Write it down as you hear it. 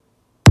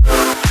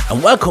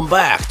and welcome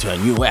back to a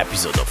new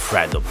episode of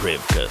Fredo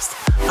Brivcast.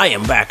 I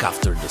am back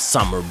after the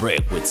summer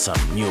break with some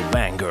new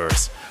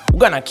bangers.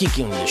 We're gonna kick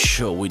in the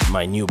show with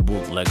my new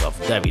bootleg of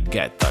David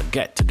Guetta,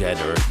 Get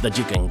Together, that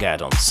you can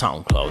get on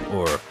SoundCloud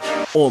or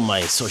all my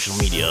social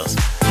medias.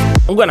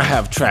 I'm gonna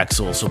have tracks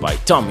also by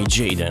Tommy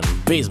Jaden,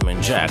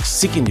 Basement Jaxx,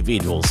 Sick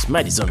Individuals,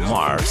 Madison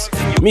Mars,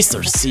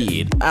 Mr.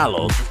 Seed,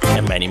 Alok,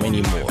 and many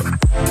more.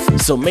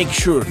 So make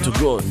sure to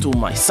go to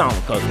my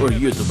SoundCloud or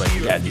YouTube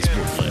and get this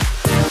bootleg.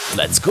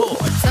 Let's go!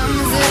 What time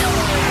is it?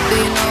 Do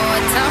you know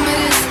what time it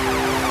is?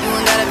 You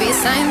ain't gotta be a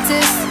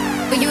scientist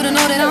for you to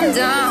know that I'm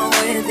down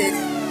with it.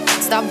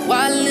 Stop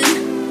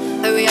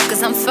wildin', hurry up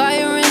cause I'm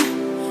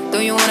firing.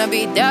 Don't you wanna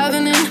be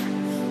diving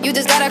in? You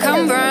just gotta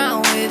come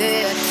round with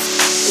it.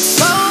 It's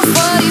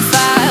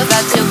 4:45,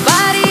 got your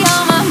body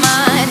on my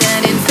mind,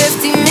 and in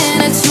 15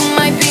 minutes you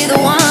might be the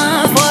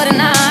one for the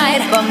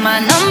night. But my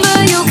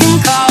number you can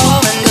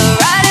call when the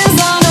writing's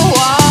on the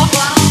wall.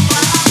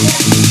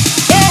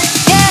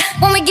 Yeah,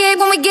 when we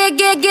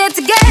get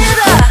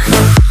together.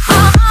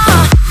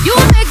 You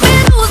make me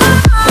lose my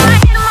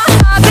mind, my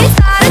heart beats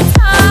out of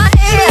time.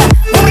 Yeah,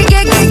 when we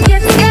get together.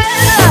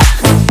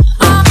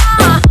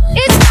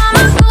 Each time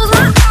I close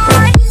my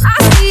eyes, I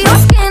see your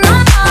skin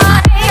on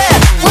mine. Yeah,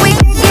 when we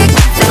get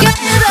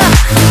together.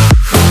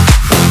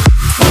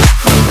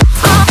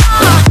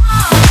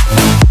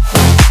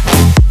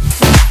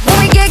 When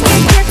we get together. When we get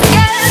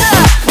together.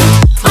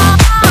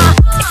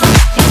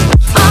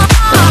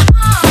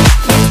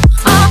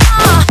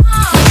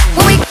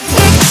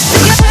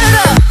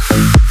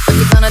 What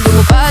you gonna do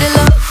about it,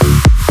 love?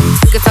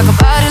 We can talk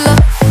about it,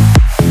 love,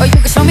 or you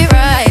can show me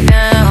right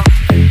now.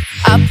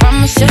 I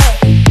promise you,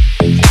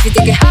 if you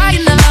take it high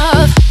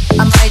enough,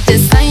 I might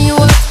just sign you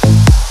up,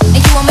 and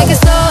you won't make it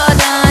slow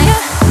down.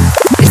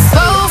 Yeah. It's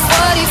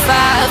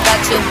 4:45,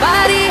 got your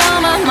body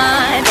on my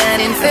mind,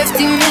 and in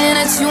 15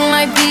 minutes you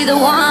might be the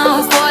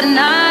one for the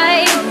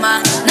night.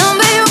 My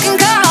number you can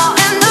call,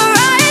 and the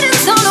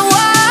writing's on the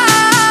wall.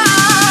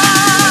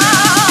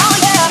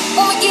 Yeah,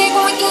 when we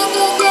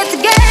get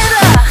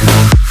together.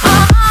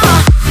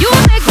 You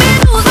make me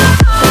lose my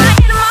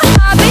mind, my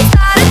heart beats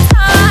out of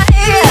time.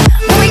 Yeah,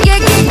 when we get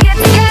together.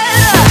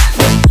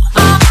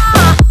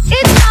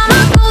 Each time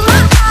I close my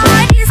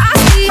eyes, I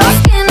see your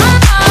skin on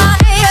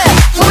mine. Yeah,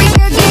 when we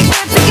get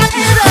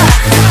together.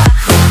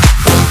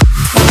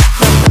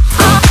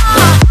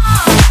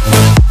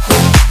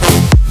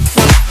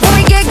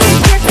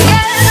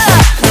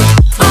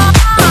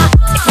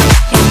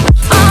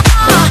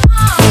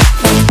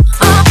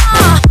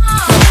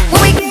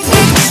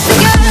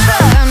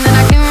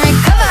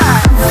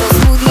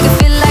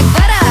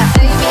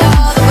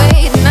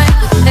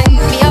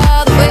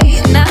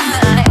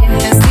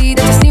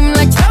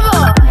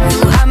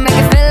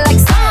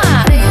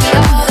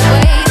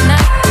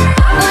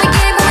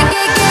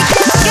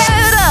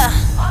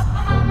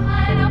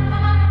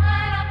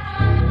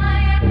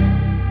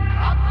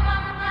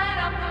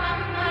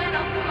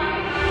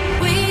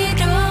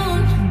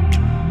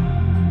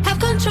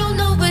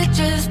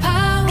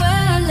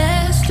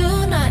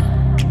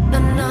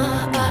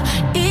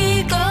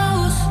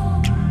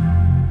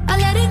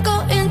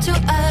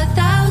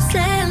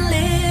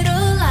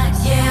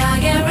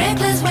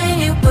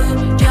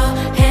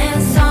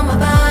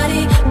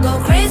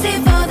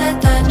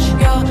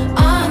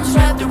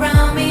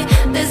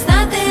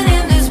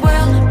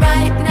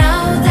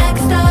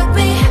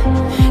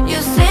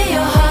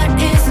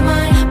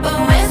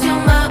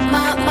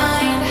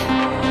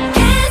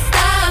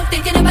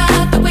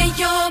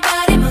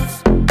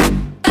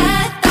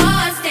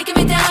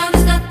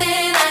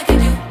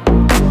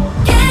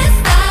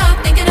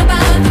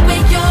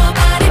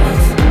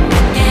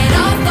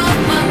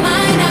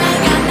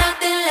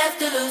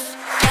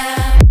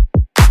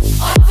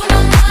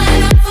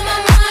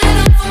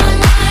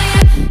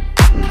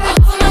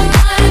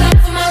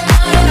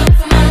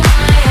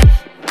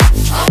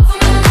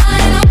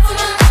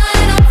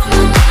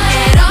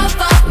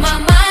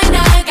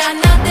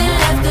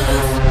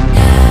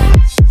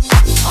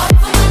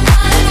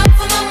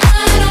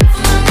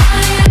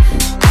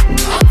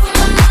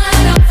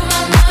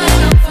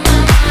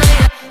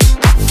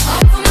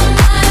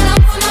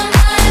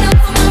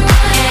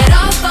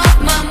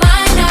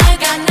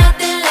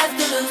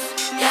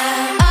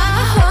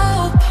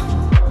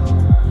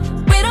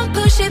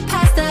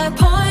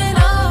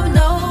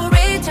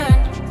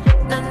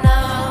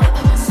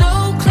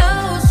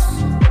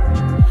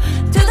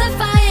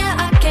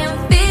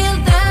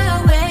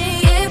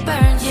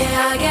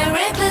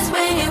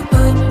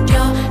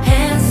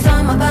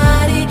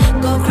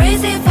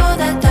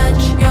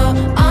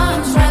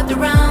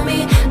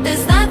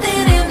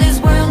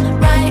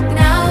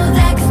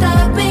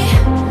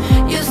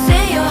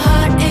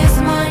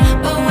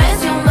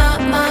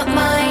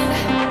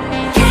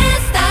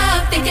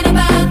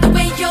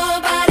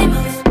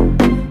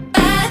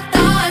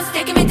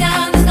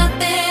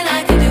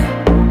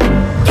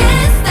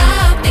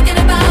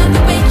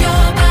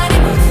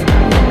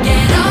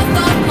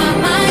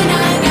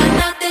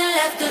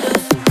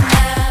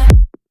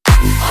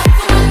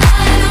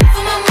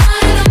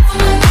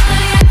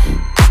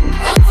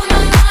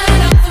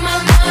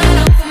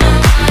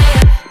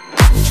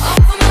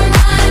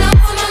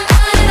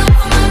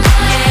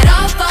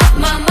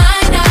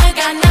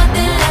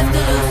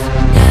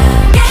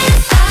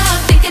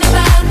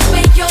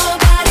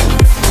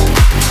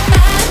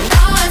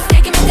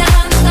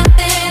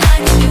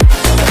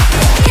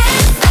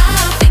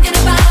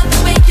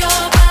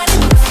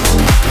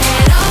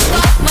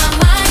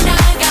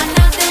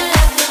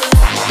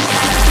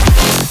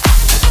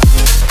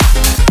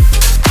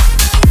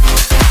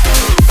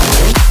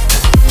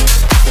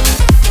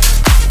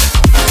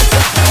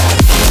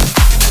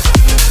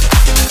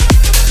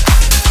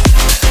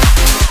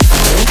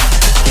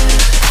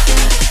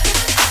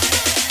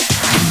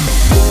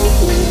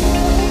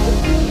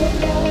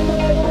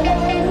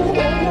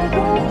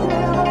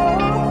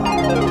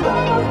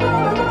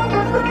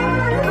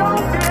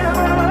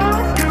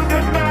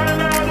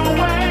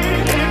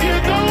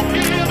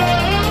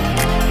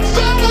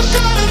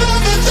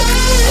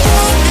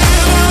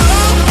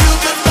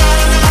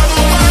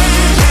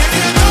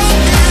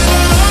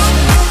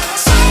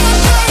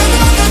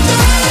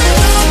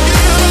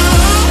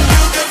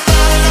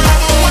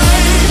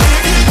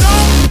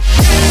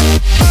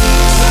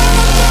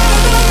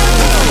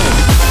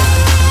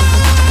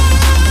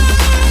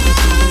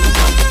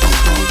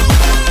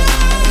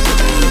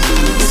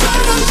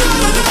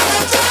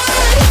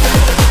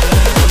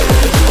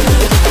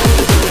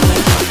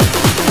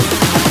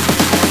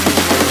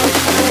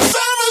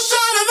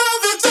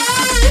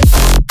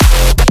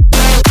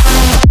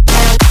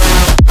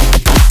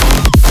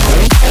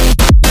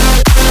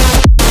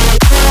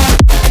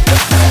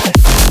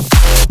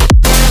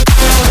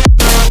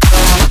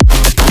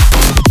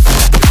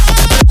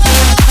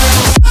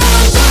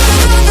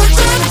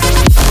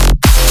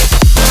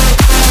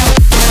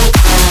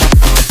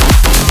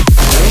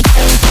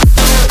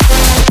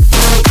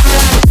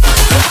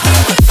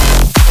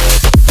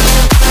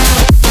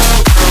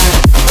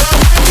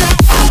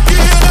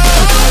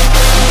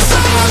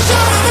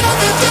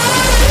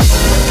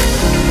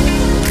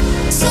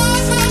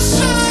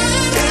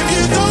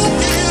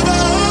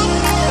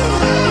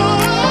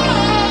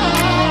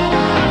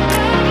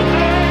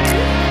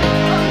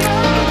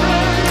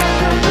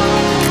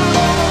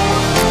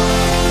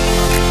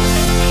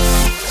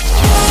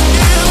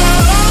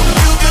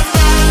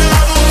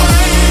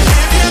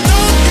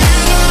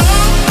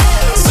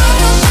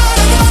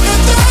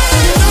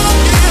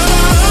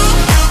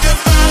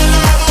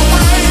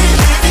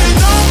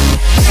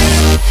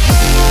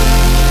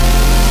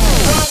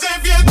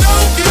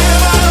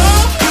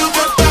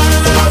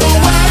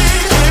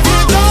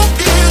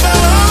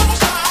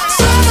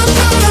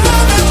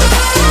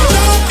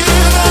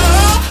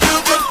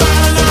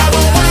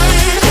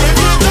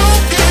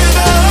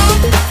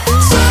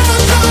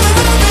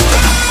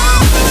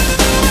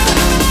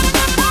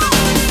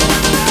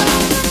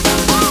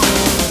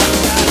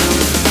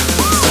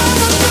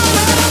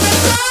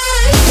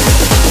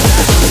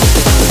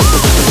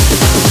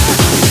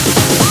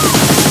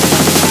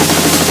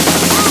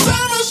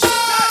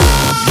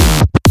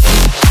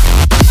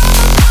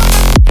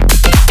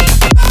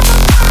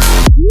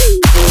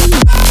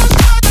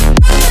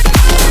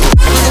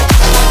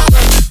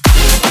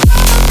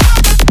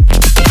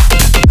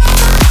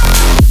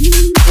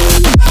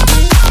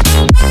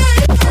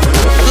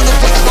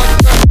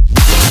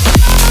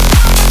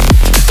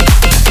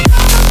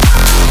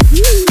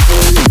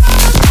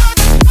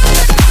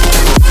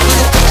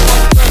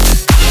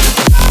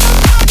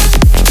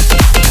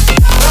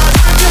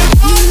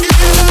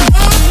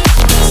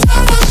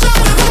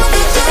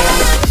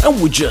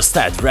 We just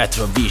had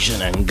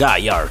Retrovision and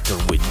Guy Arthur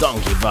with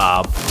Don't Give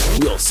Up.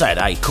 We also had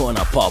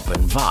Icona Pop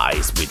and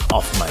Vice with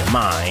Off My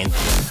Mind.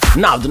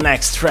 Now the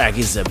next track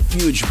is a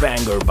huge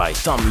banger by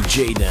Tommy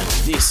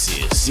Jaden. This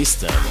is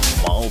System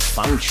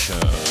Malfunction.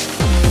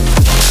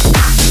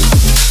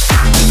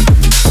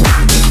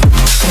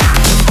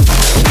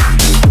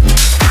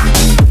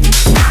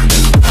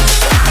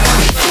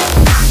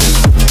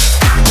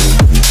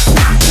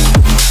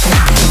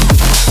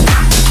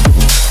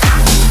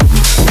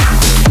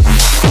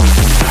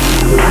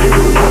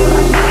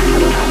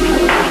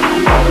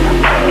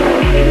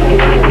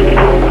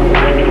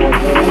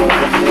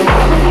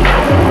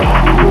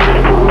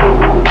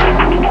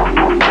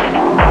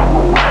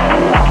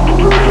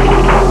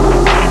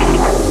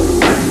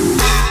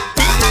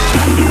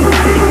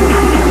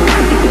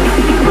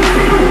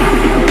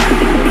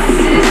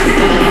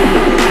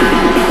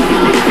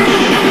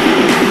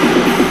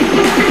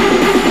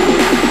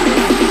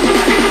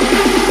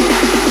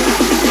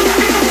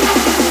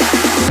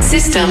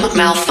 System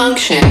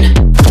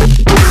malfunction.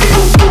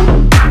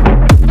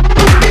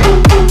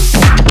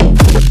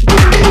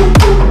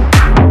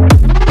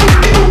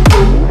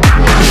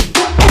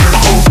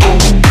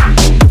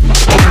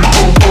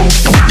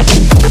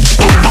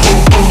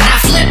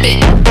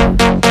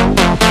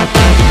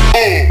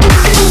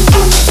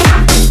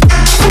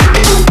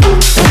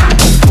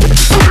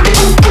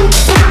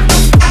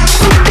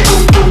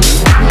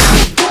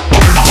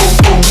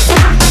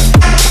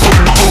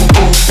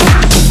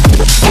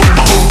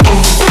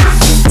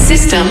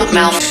 System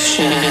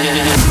malfunction.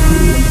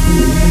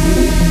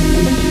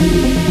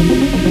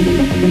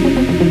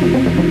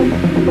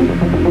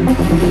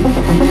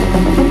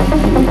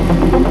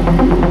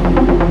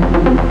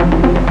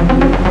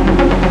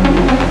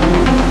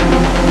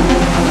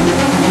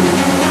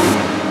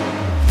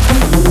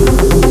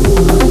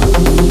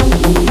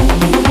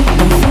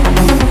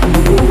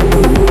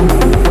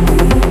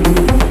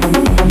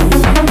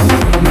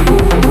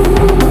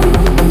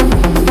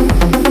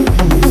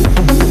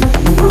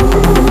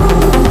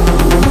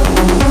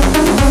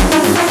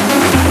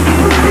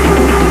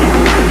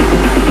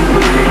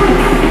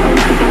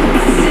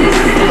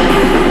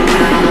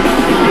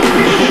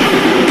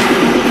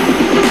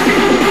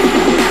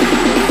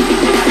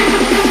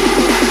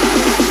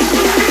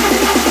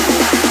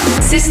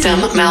 System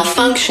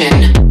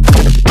malfunction.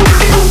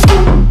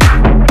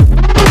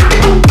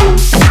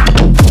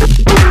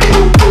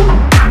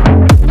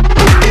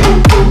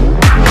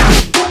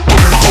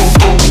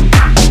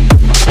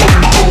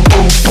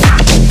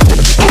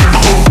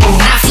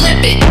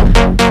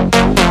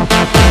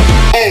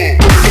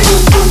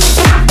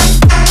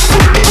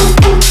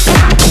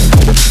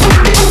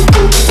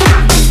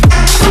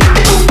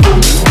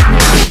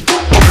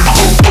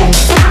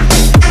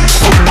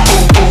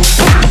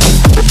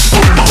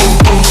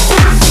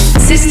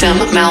 System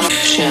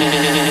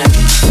malfunction.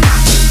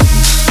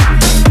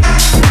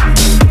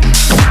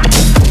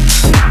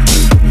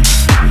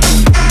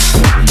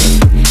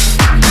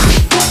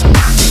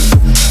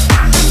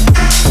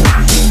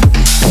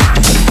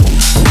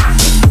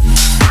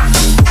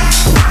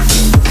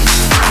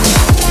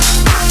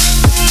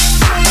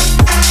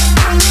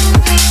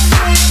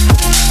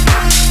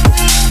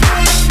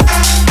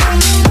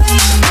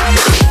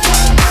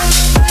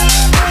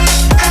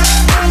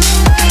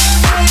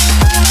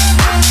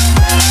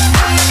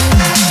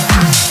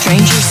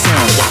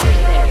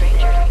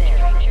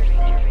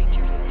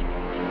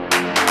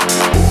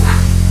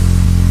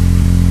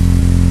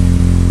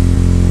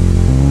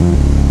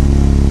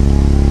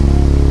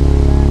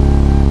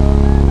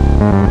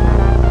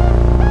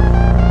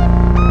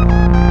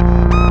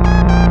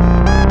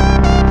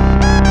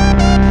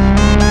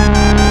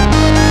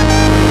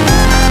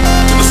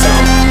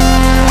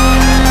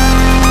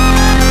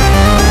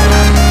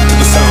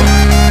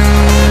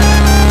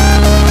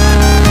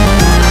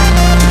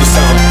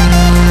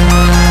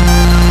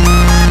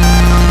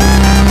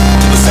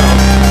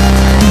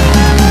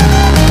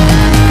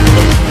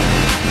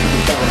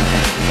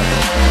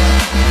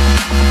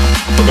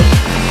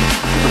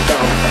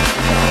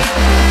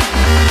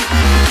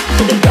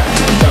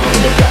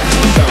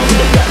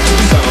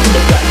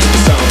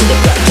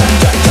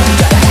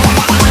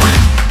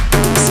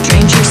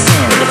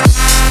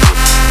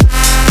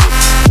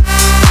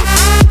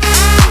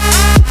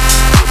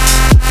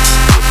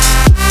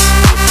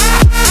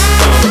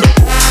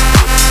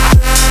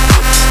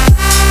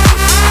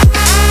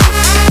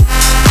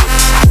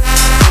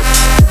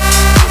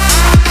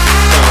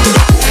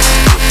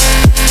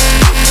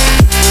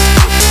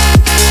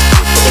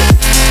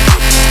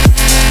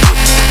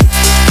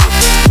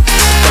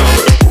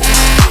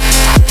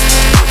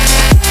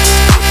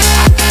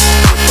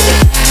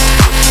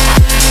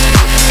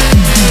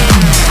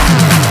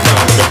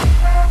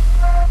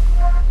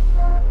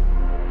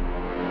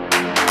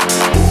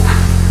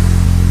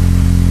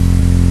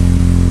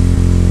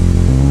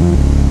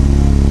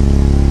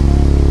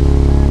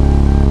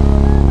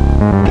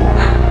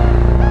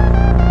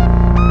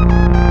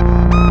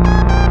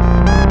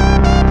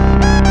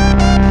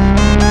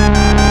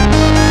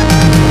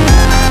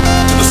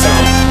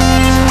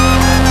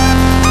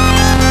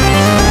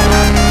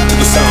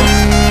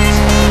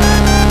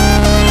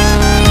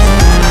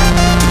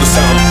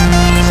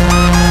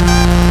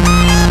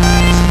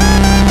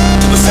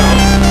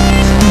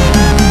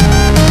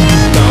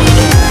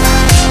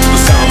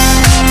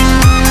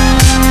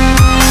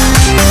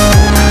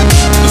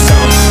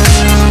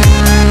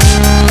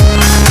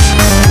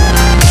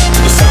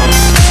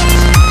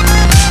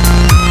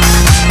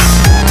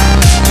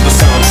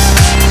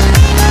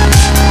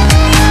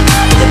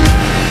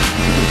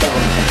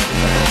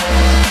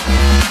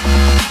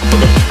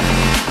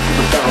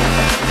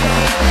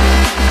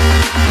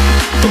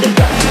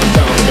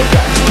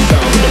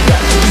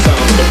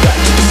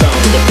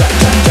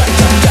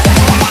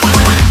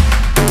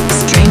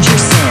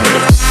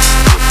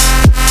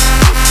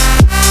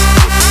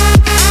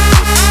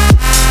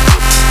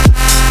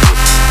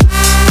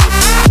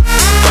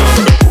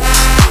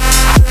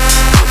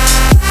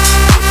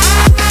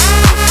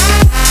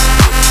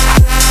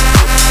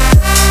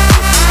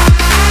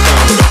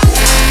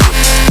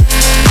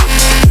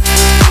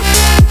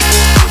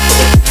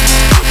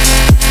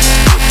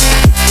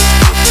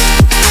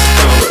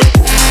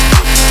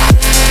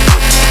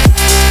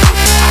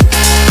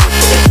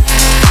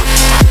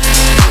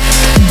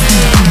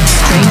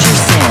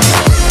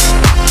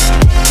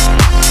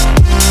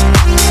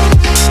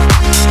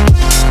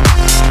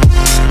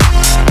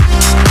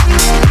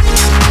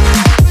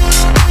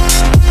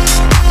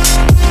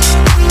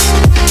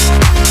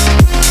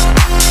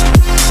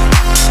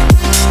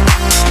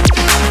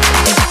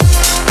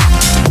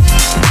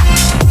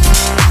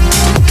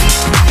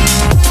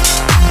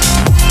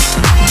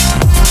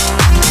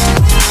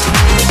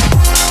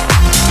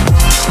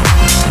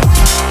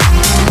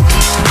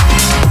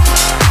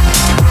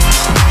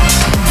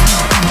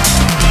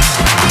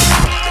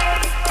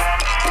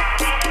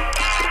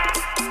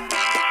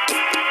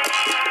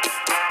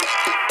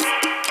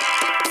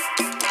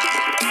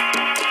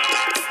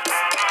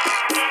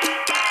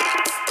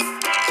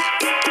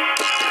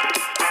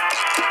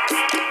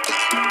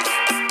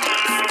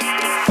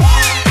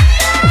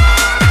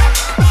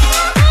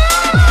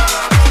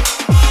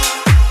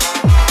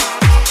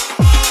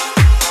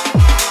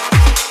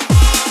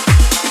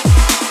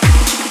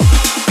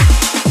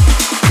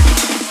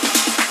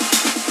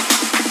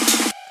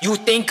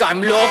 think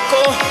I'm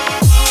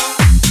loco?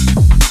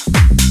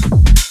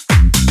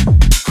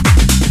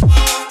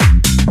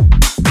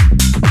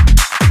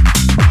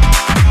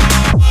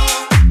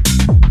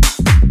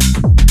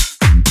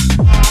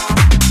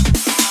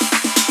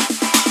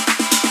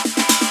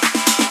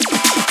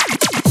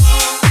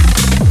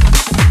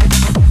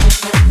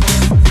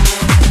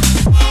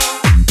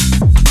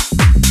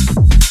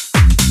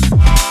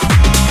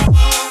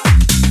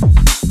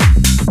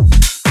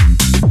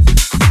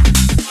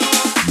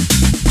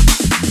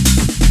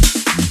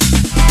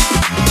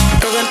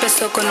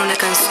 Con una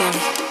canción,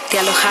 te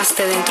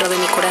alojaste dentro de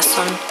mi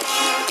corazón.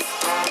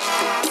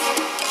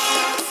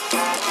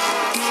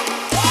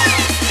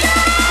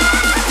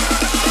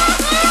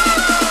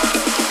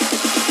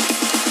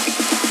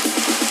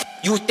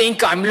 You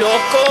think I'm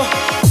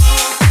loco?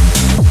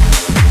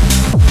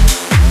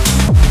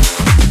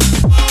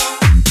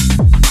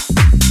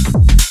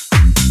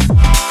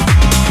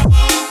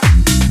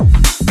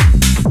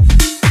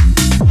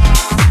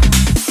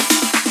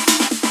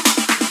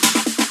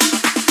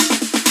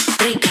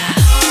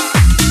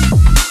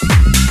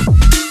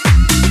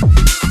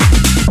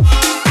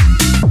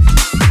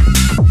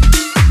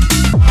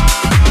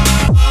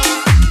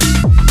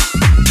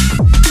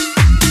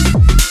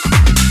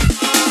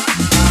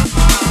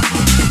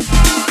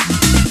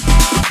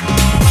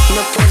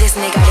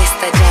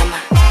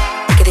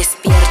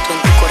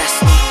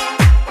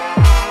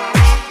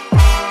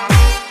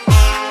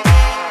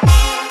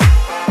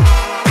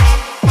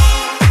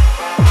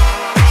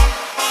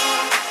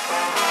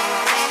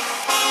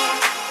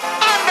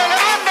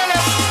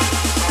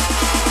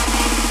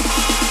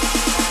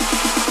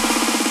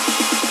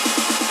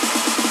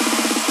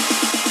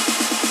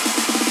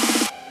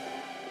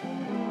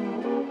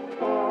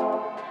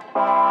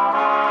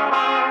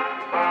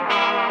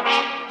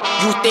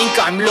 You think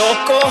I'm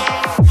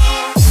loco?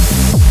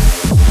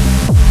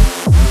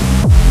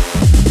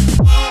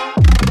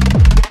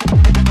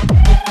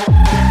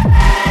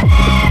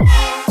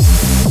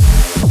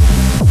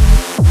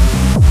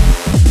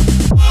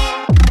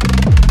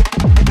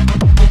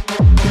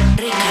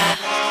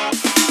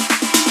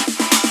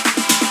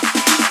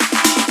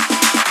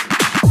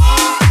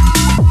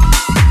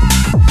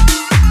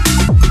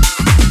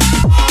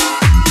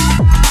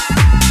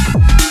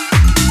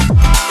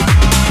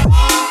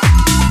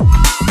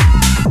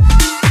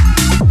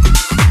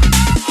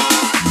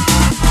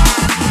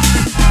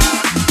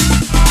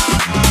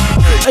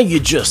 And you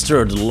just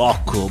heard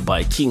Loco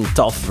by King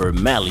Toffer,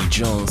 Melly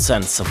Jones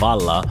and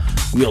Savala.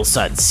 We also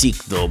had Sick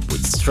Dope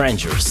with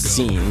Stranger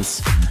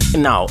Scenes.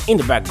 And now, in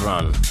the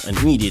background,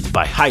 and needed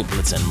by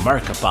Hyplets and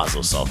Marca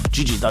Pazos of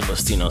Gigi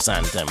D'Agostino's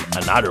anthem,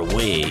 Another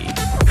Way.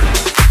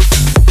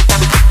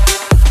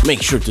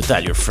 Make sure to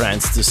tell your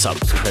friends to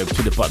subscribe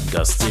to the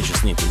podcast. They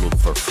just need to look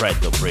for Fred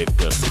the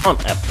Bravecast on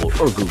Apple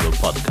or Google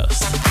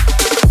Podcast.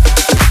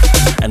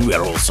 And we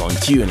are also on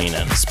TuneIn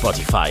and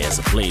Spotify as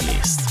a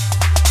playlist.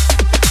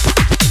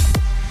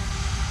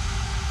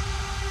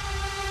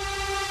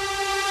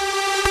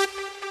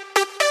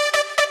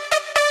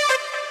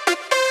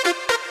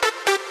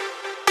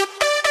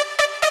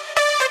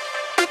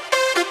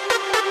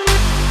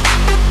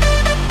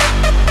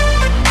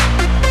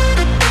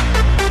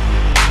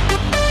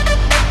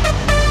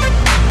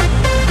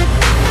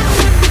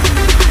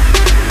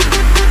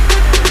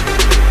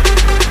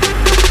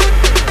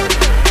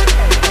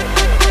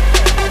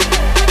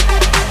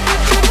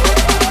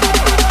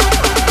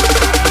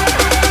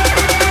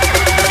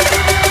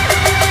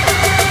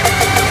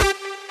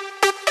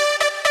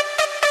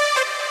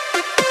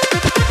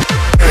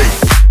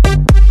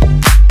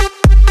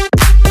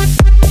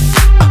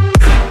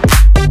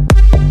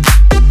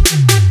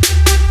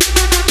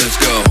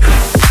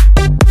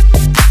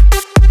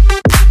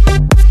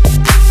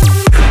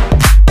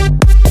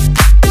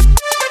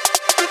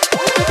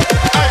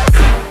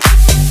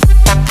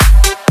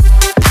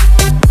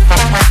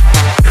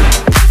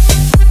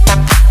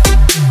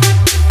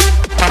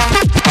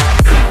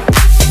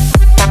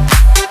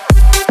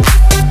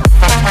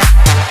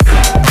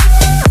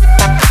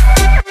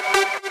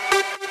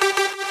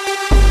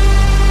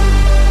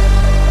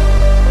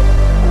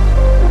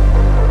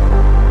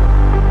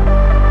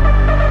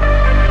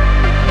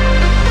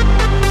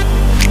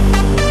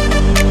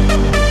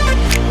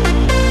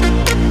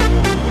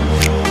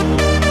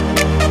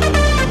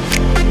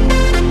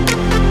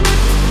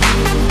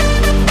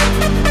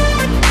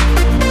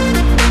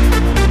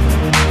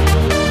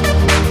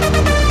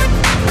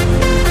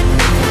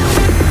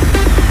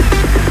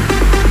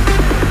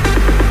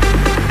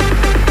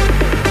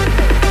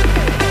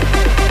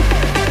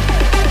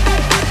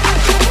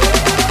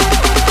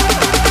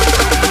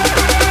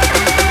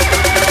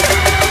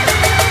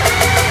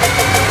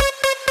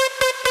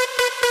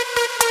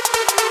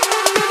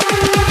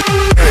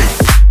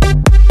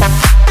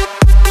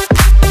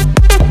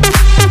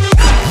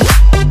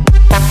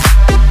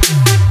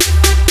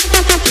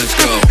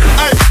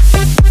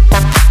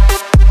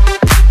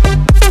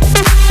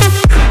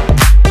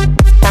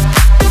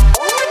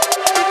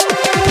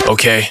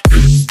 Okay.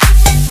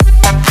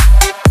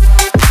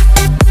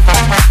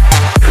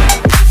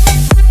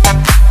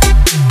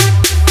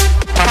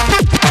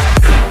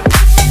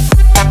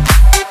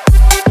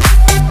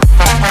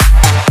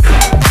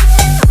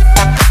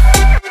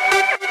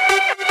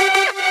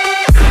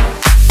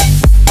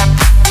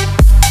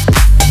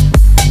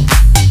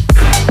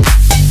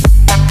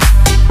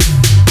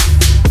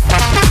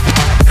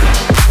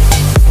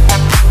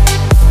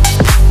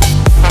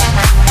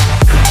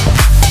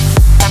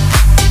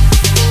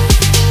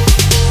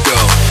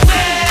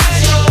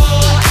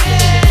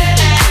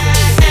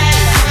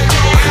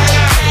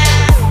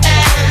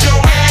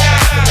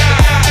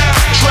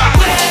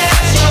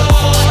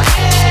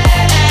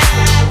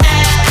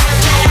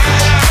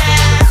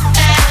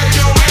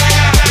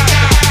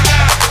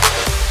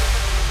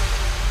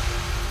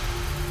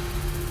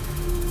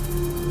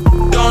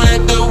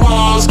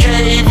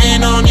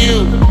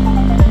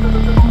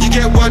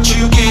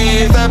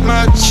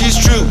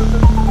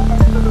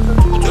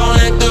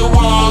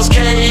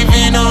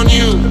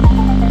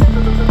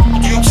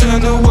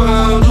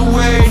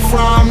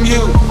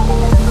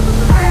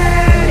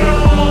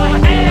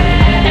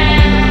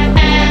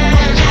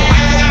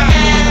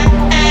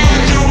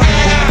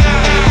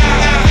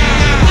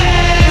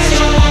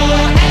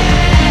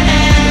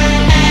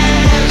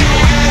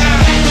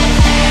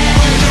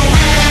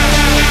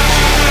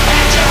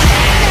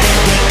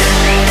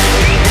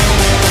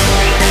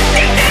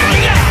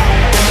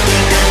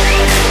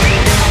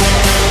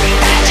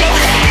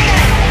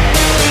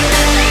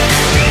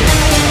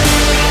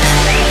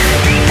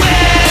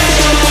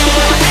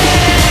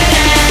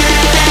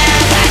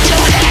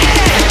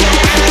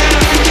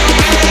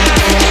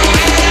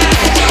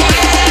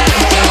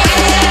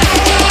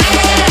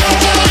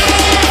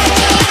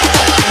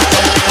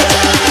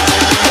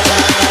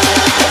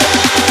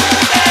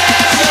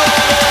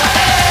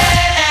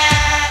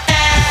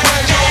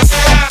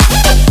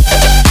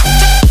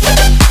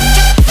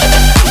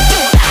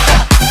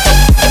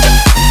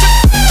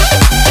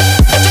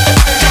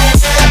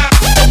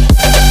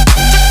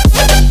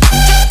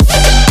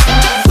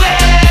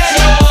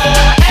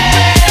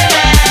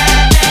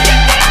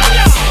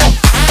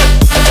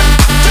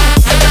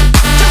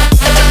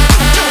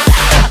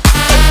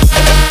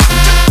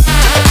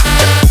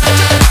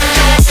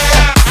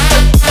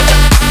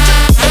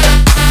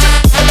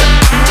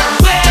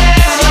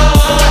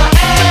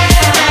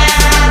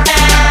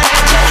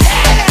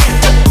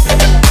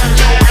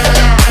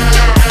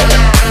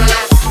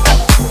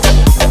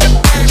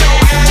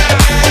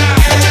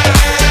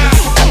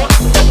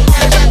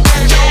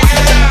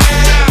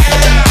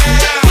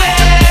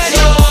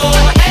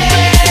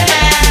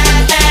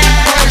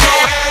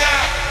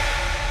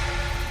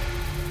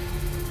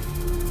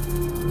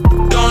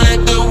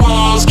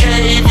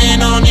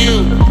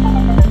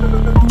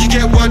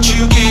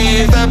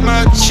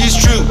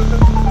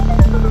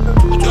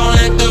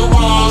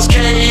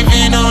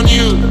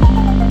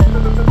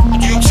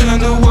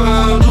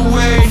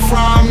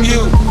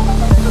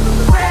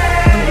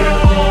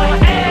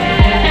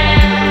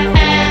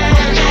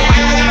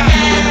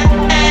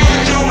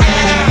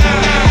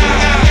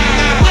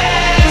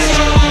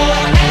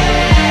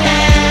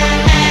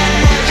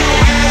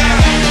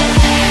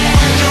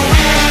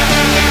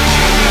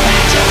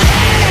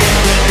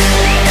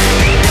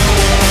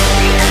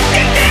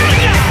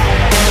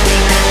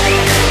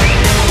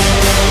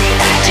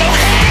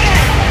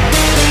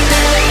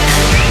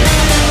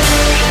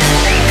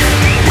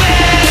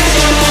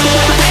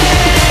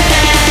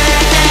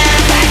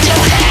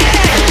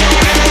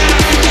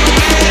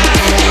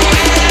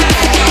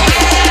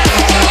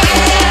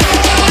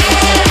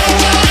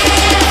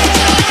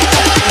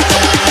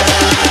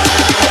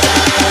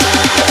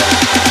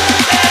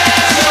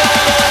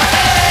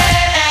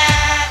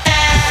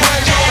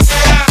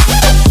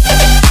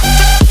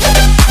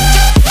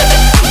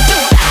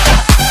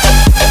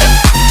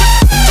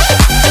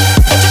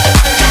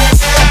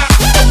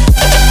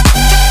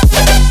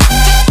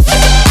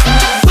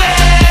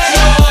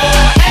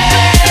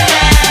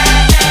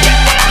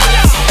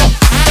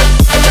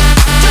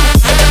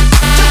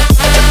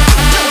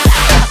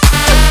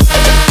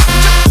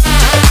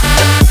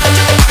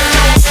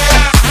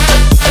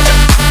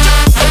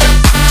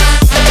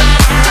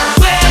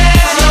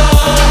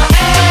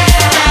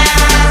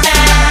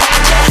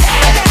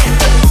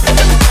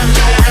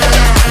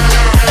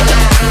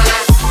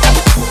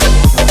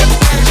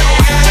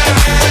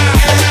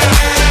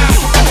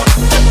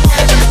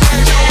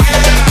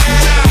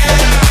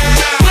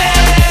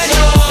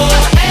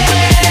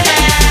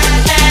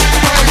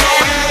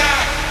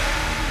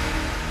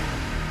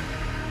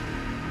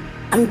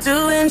 I'm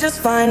doing just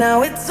fine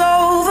now it's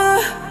over.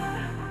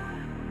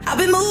 I've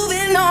been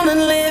moving on and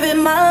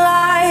living my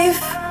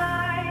life,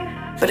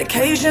 but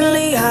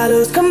occasionally I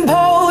lose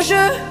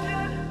composure,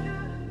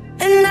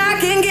 and I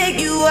can't get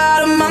you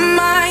out of my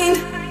mind.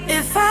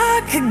 If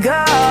I could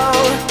go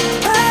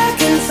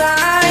back in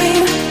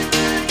time,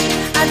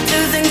 I'd do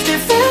things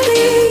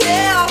differently,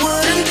 yeah, I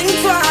wouldn't think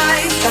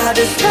twice. I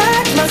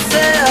distract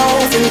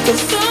myself, think of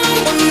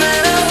someone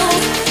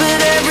else,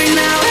 but every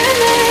now and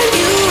then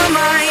you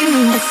remind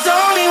me it's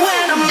only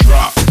when I'm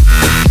drunk.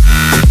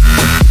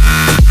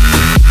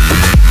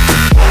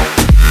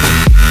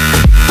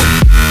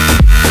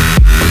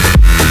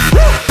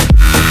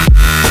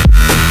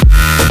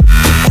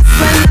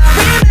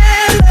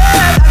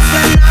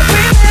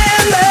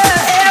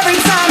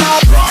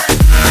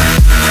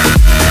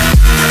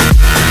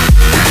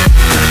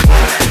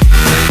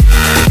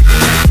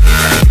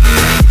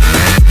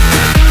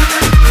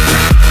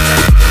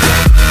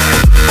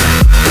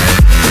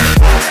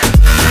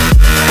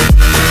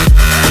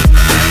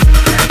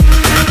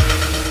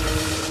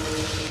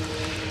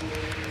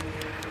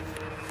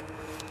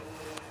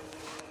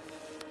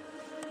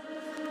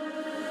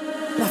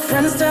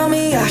 Friends tell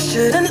me I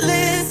shouldn't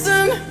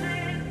listen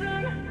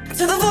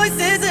to the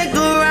voices that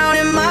go around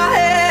in my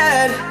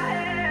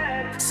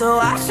head, so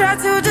I try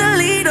to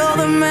delete all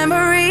the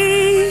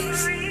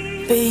memories,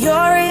 but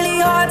you're really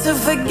hard to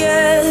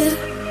forget.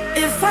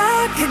 If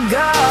I could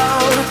go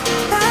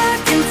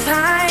back in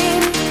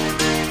time,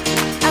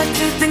 I'd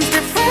do things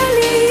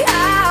differently,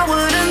 I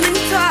wouldn't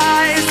think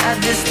twice. I'd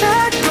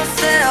distract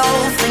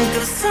myself, think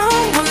of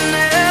someone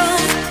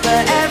else,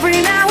 but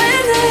every now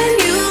and then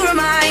you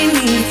remind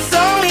me it's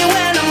only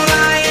when I'm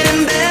lying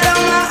in bed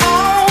on my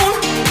own,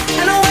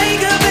 and I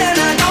wake up and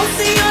I don't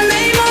see your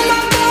name on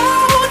my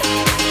phone.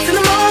 To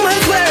the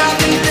moments where I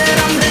think that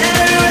I'm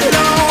better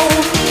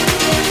alone.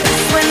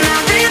 That's when I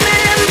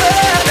remember,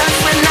 that's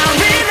when I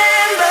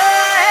remember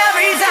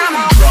every time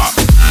I drop.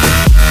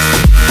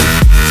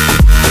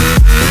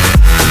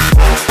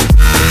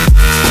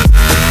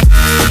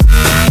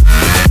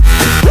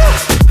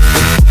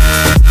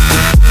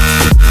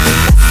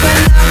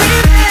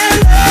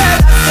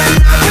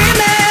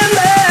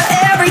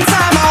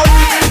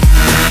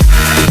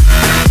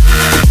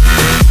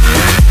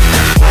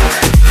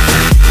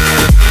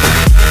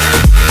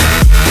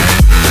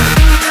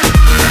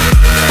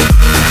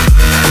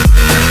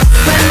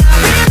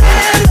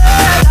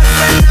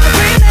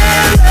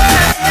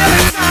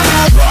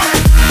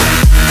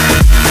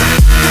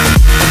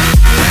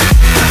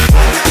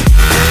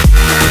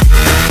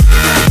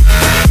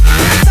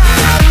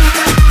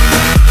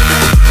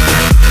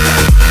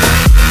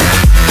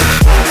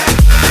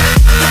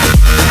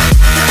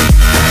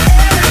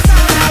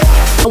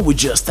 We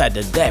just had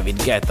the David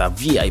Guetta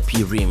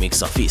VIP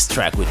remix of his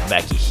track with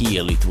Becky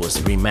Hill, it was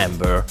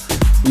Remember.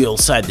 We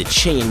also had the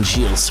Chain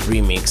Jills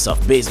remix of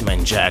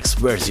Basement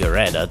Jaxx, Where's Your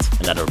Head At,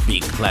 another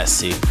big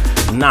classic.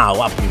 Now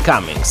up and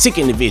coming, Sick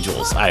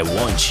Individuals, I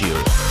Want You.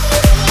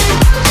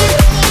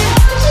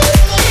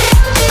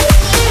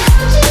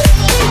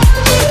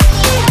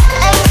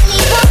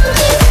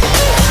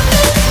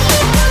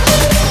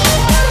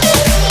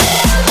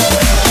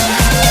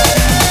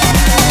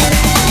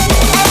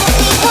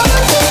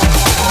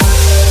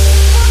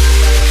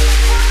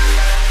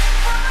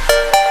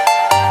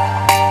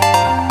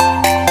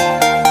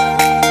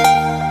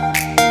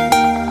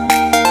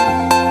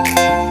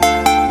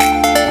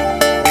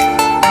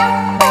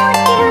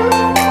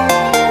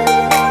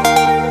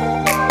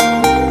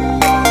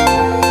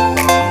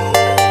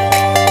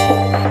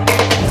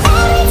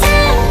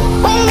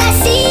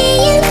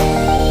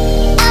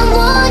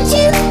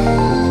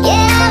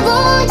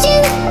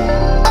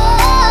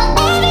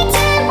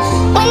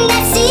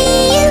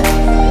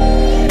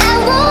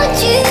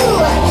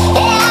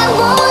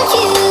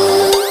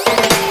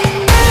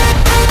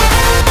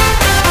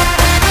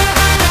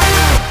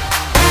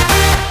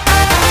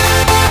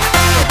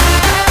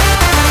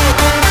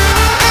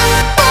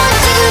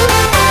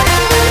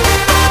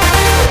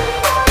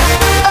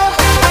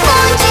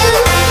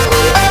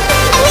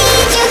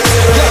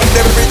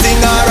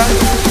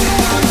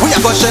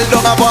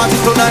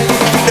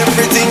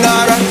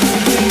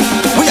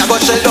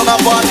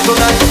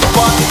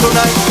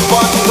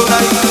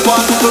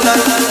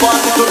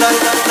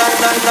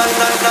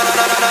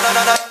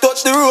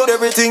 Touch the road,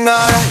 everything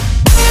alright. I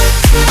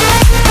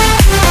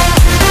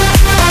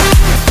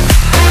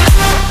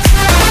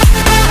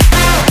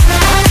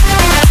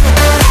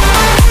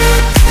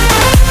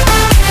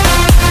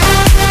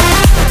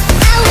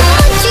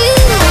want you.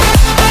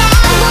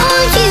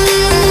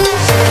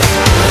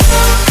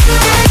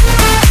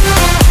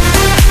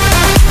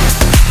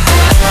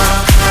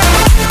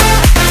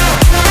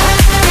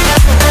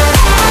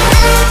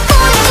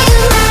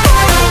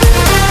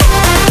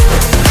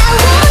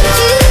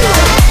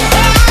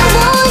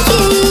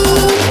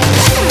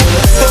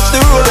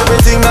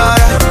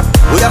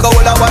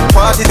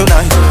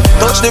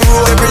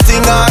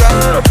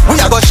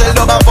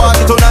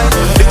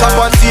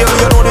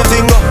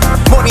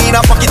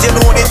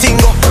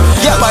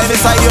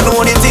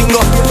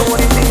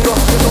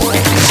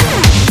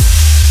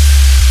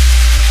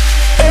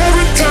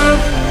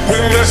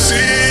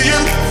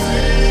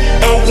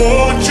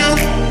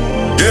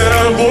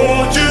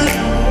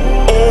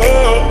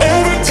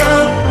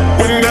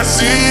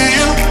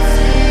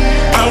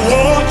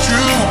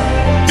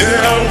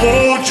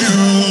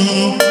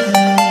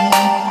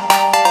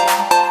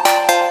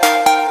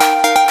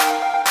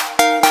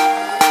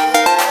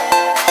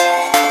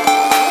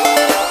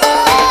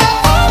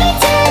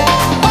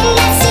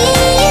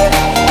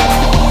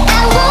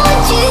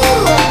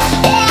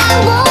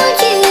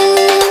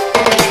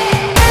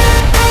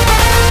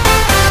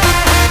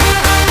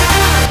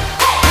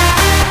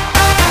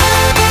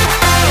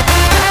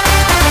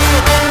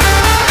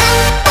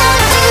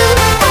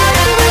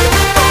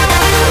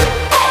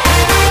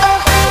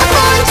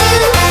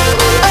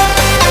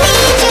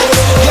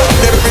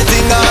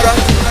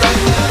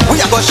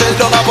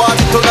 down a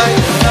party tonight.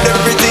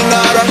 Everything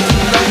alright.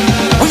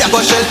 We a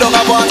go shell down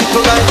a party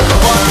tonight.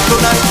 Party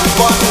tonight,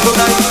 party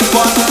tonight,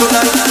 party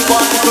tonight,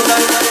 party tonight.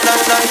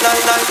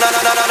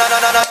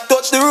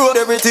 Touch the road,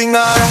 everything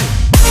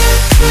alright.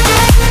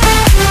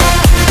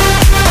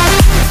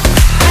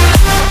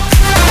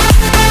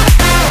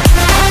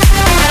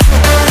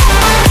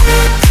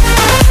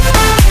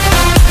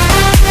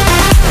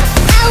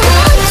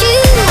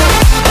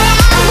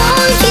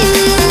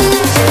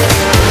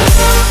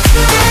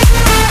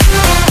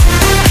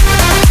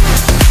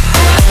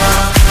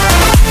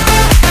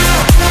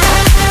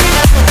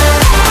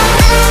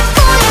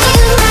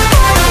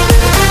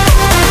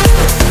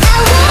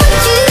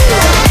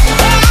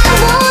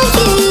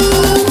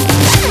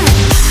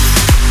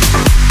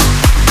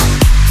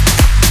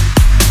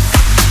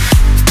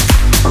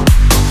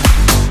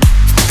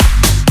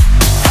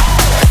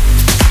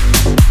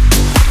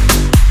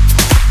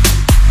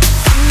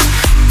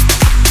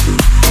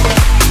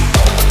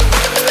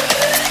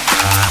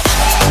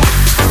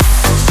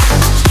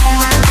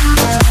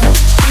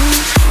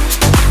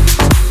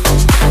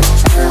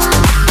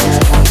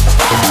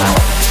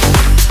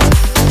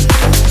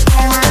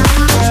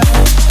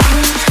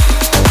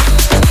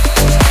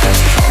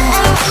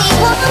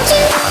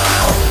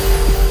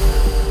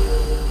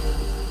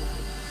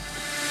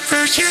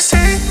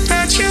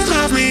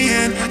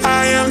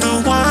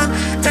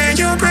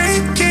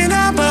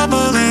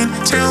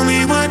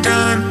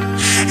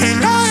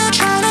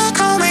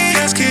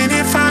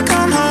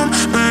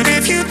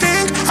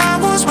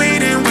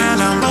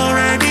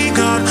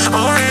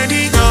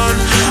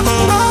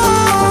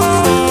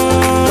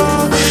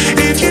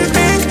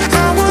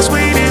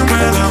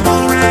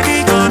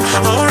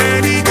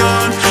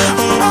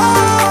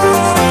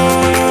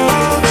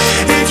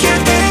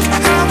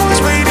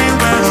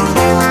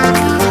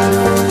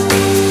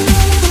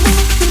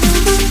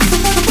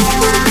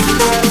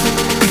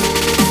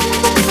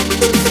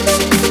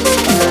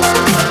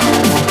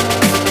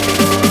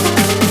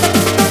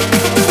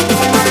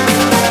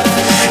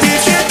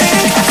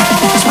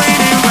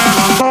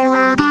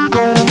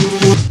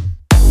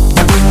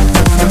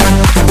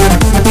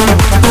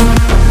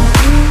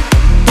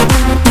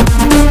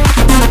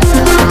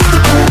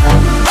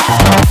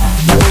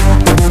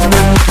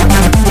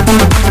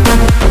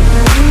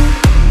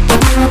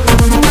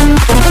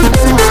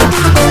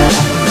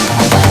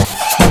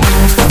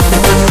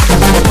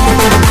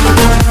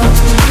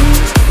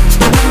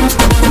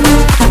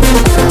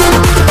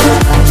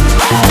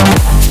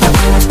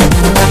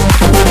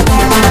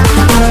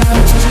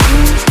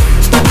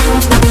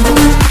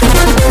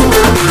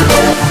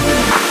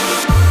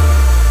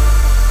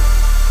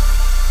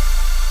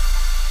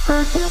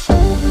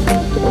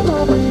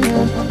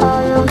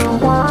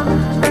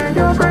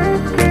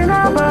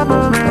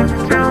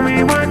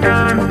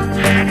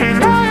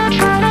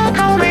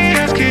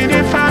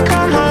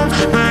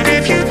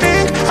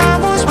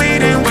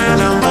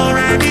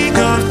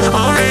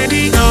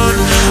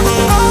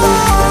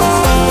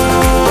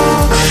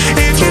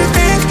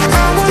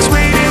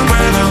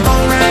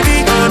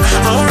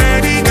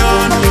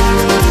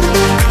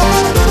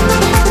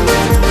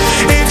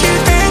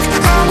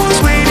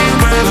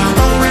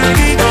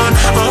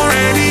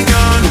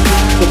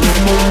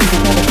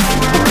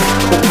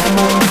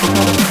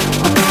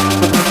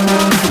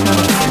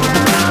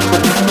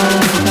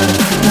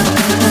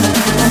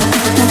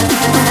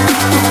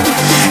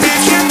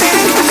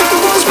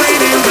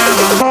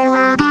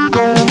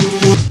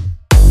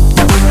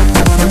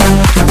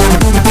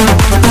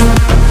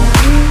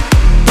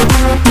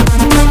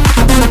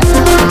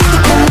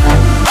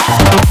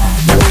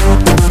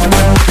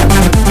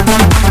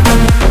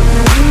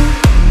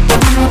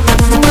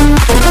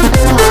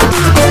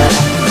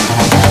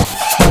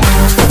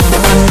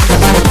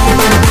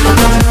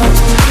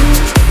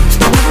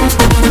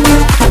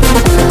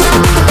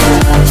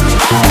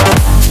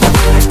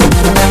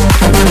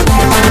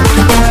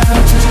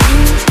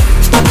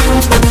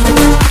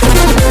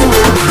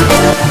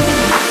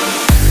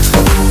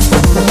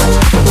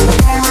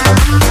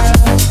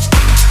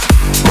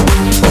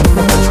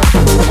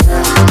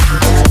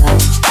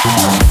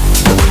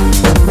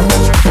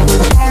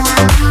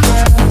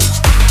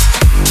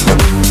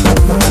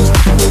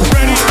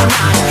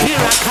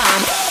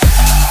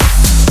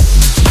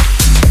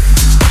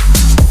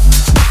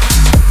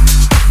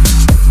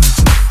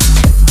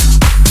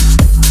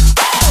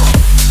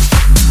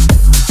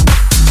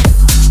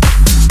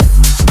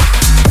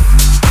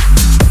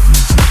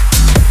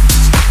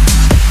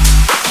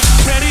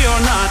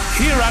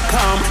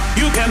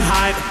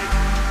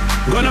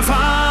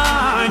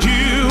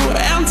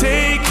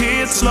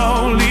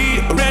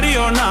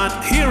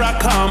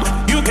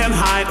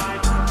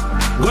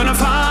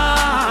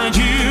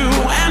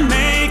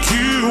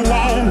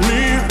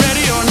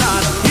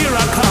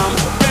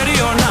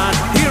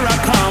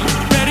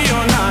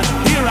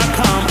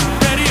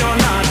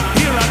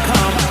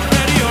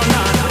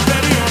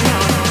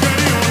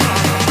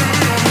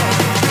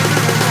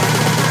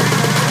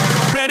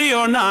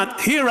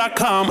 Here I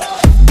come.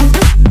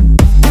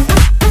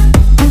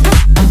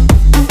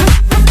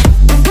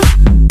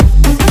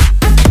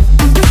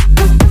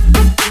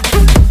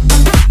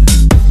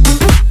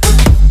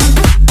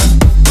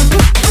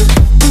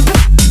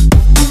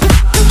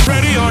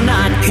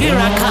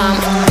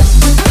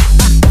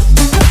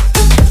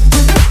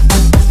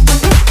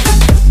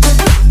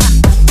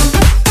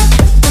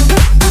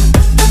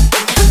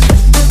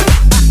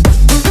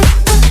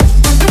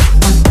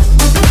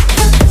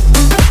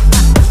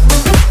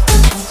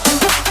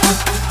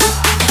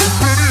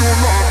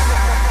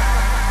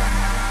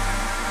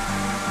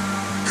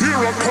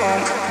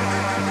 come.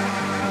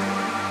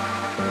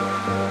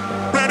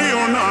 Ready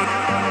or not,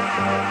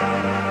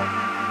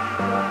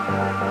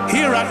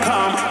 here I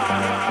come.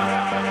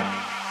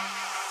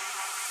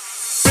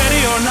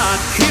 Ready or not,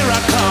 here I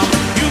come.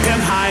 You can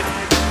hide.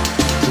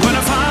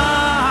 Gonna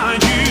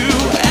find you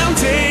and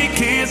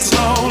take it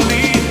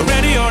slowly.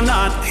 Ready or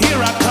not, here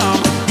I come.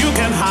 You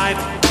can hide.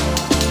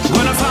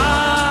 Gonna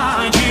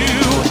find you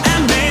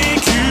and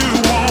make you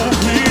want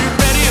me.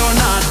 Ready or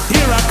not,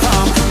 here I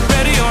come.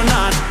 Ready or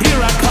not,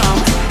 here I come.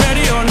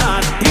 Ready or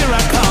not, here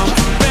I come.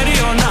 Ready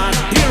or not,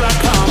 here I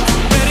come.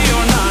 Ready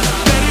or not,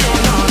 ready or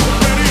not,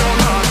 ready or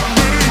not,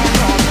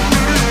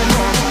 ready or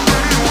not.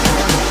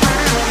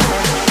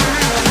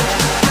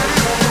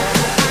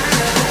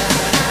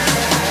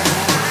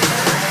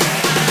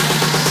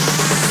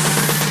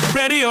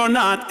 Ready or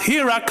not,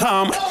 here I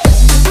come.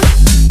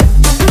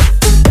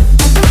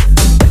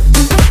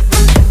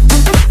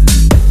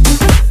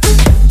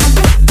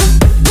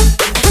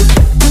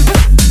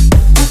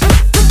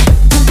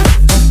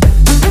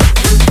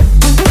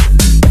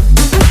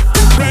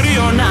 Ready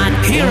or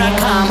not, here I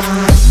come.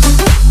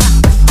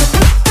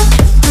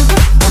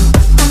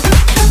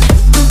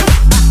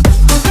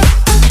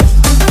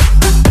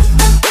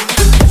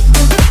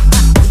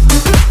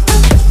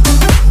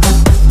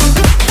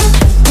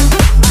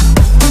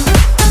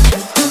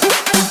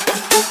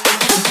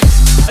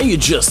 You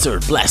just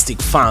heard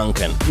Plastic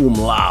Funk and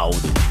Loud,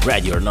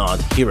 Ready or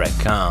Not, Here I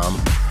Come.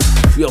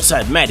 We also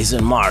had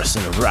Madison Mars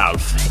and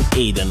Ralph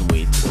Aiden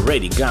with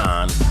Ready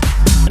Gone.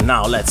 And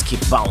now let's keep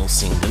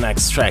bouncing. The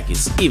next track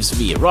is Yves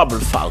V,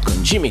 Robert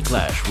Falcon, Jimmy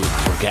Clash with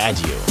Forget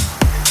You.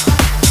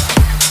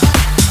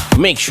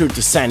 Make sure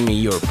to send me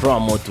your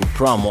promo to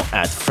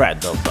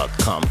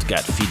promo@freddog.com to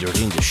get featured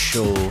in the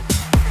show.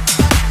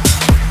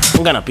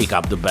 I'm gonna pick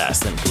up the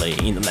best and play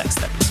in the next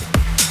episode.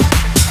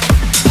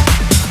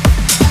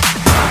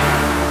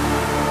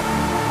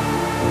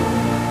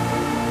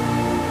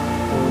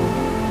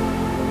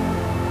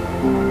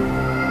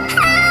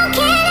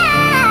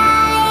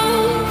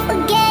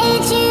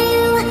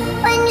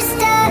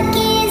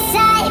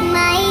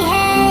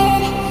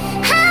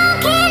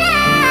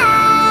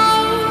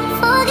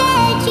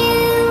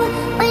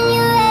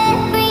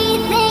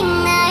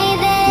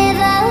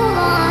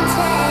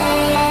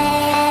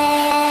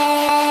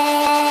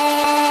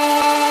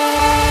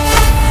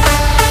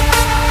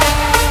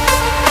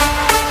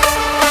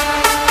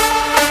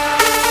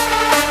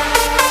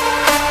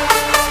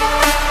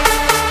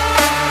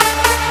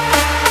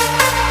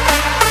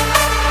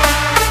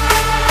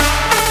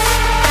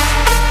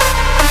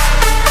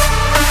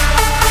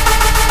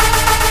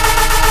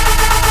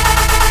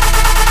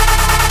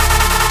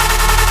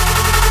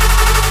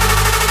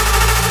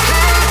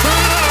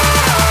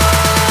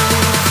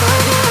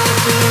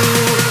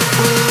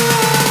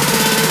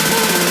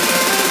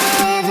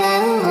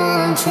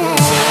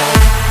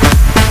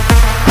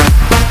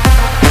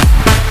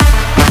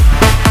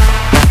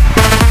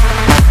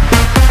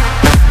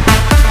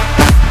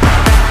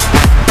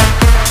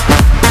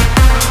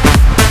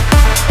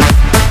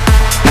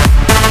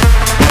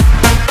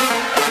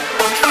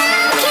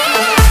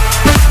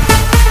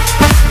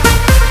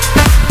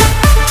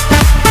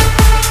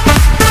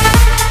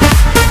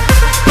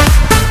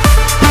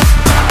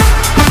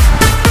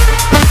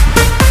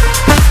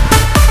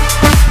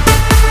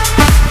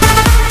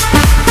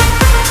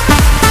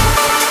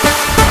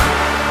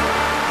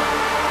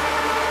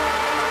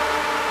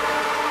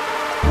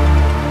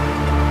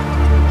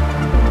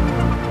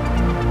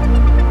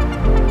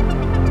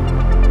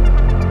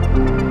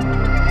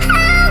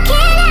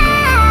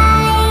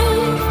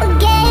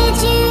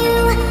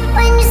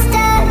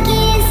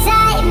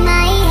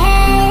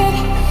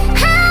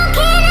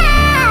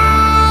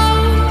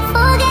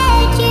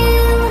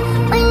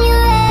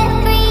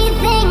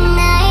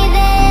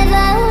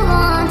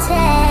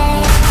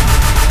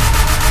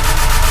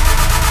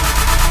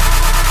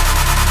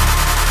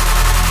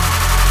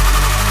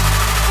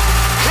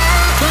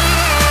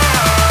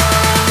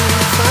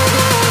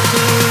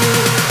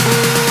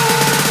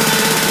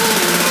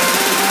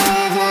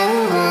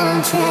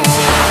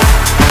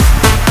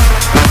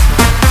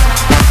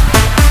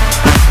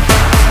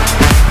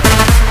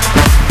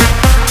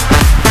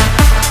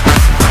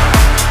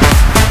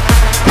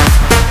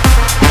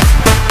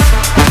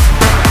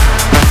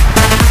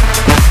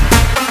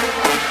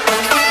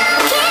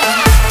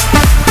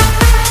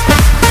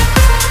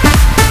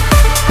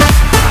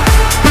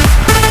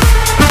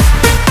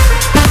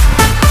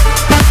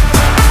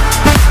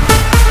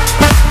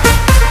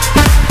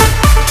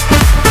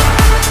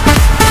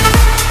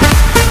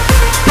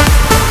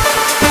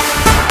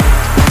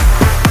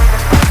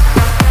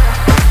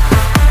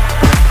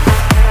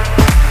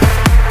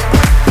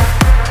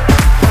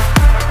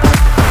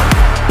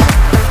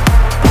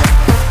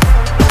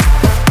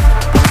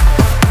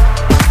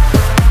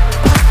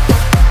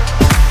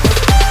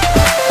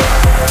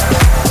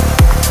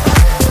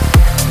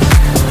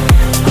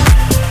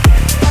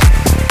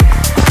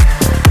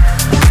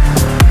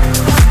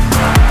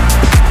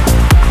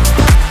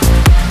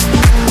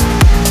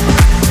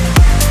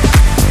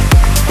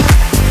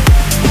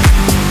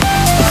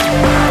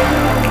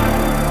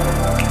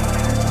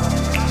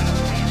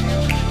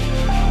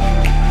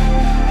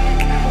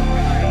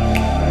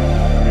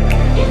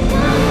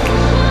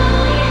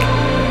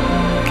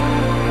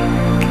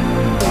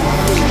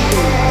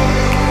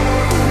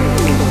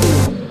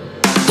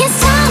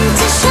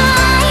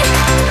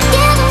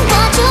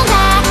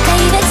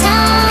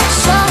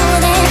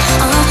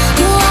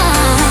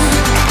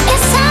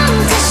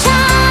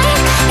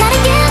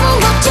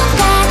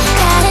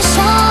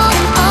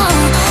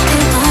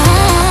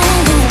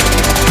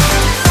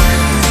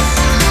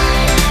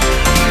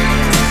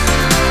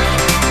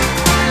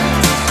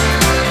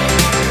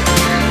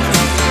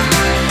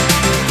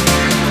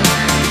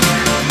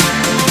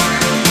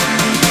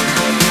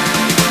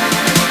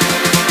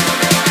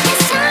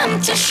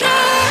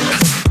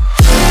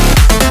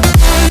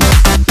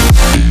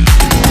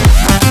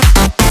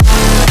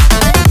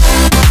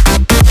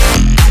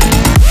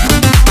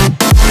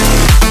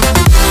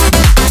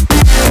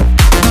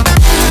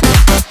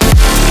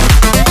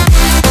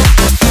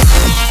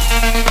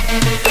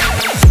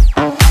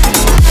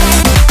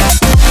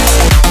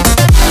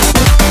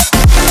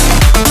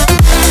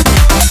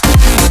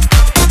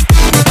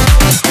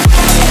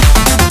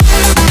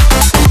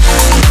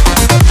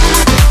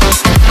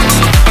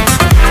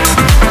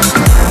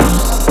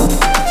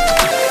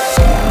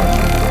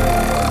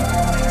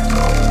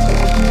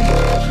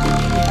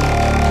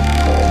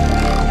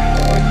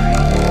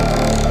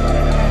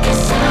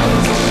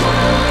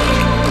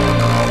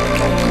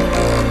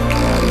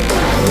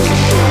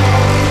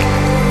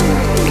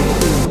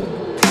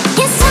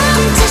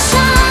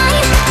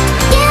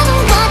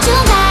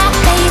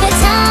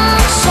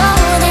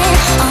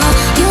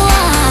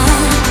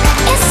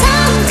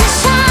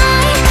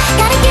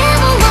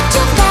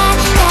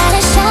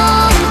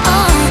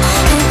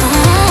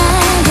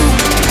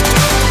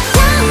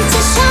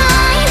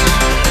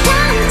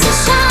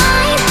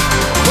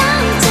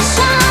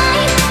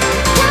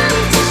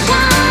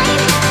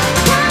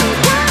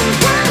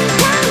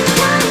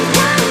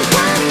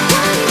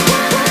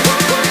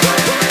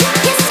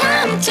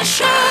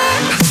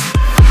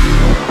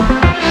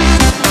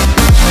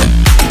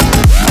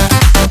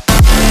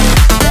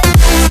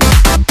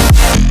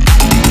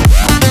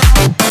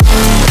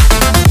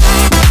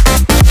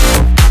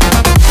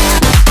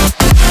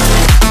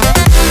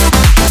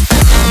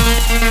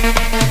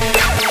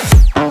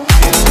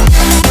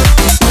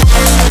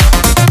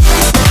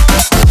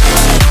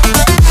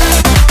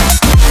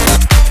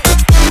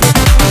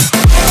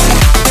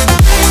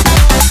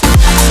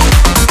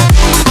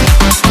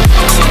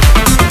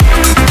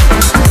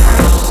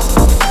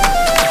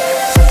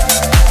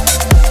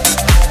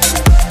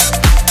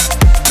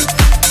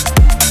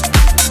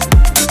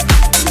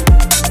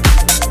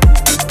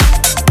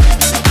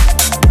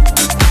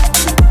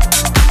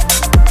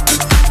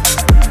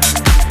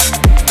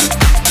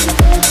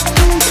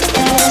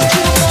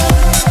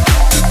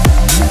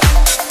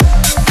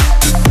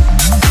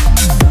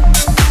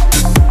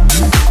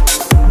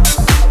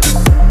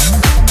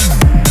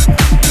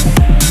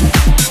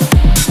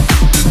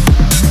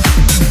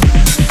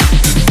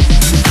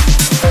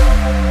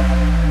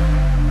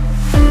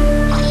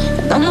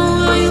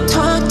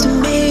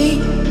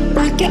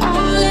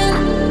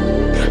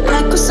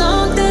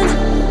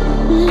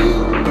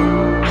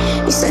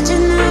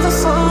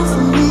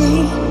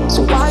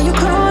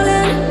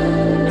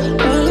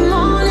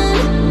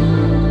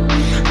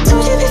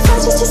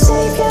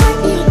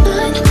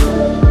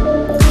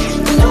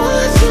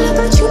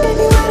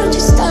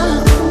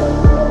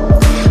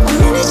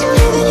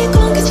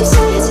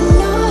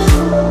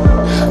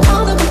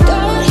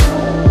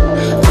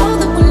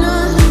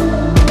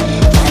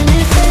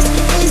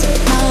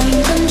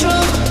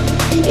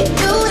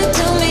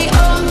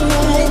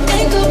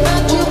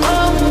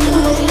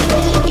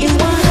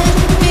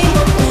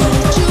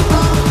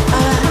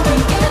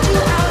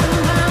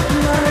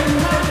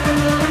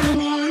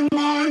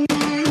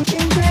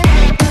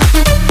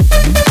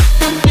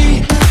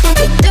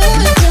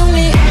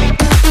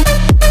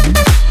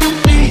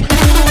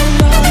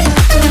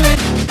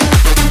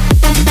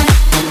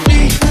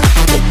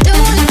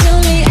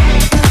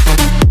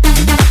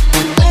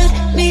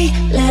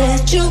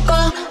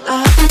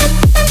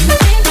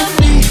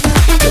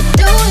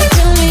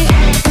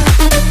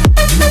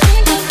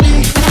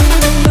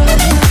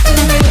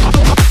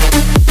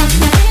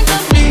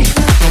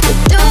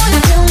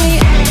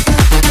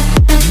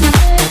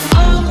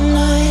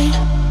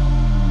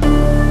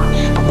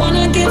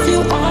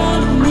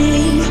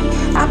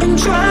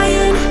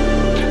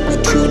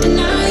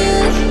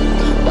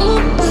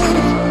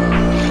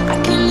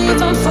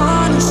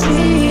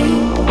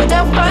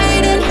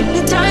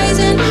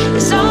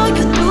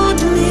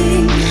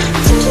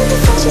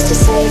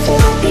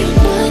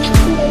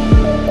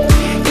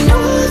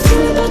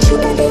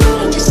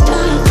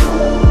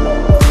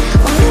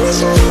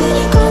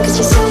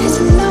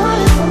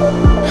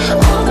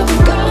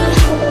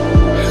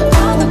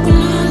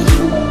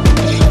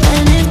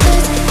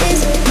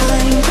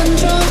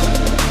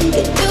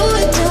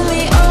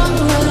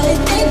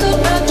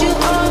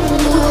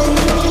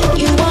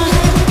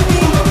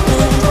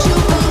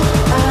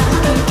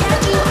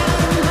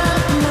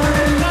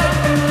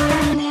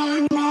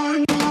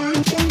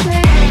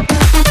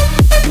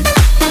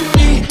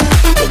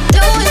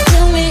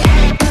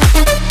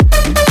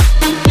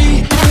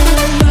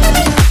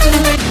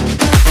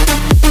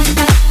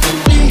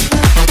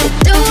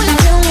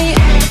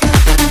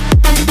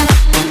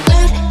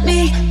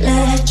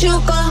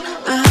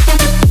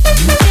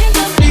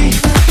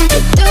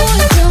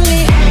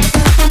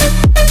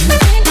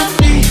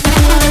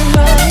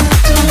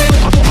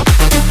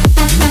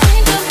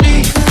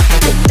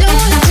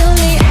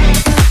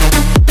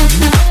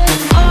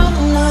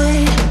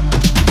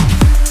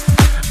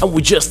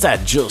 we just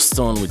had Joe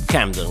Stone with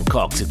Camden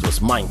Cox, it was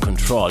Mind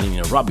Control in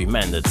a Robbie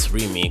Mendez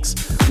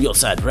remix. We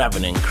also had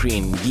Revenant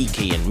Cream,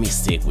 DK and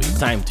Mystic with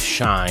Time to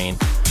Shine.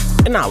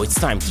 And now it's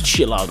time to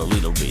chill out a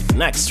little bit.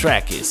 Next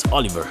track is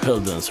Oliver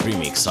Hilden's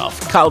remix of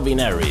Calvin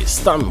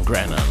Harris, Tom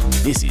Grennan.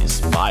 This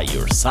is By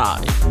Your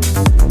Side.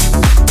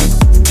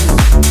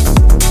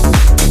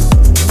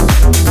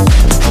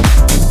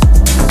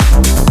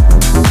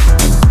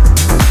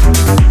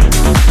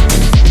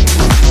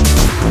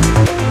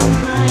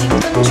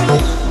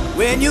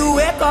 When you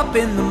wake up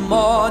in the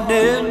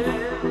morning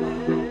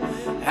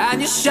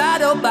and you're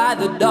shadowed by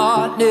the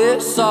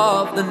darkness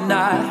of the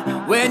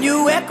night. When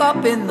you wake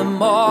up in the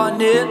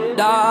morning,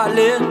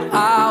 darling,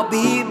 I'll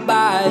be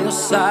by your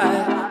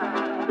side.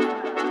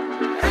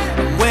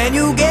 And when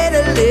you get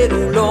a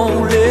little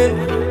lonely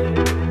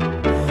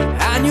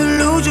and you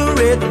lose your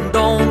rhythm,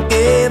 don't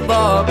give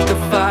up the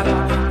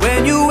fight.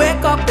 When you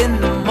wake up in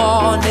the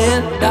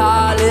morning,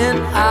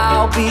 darling,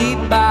 I'll be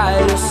by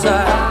your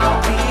side.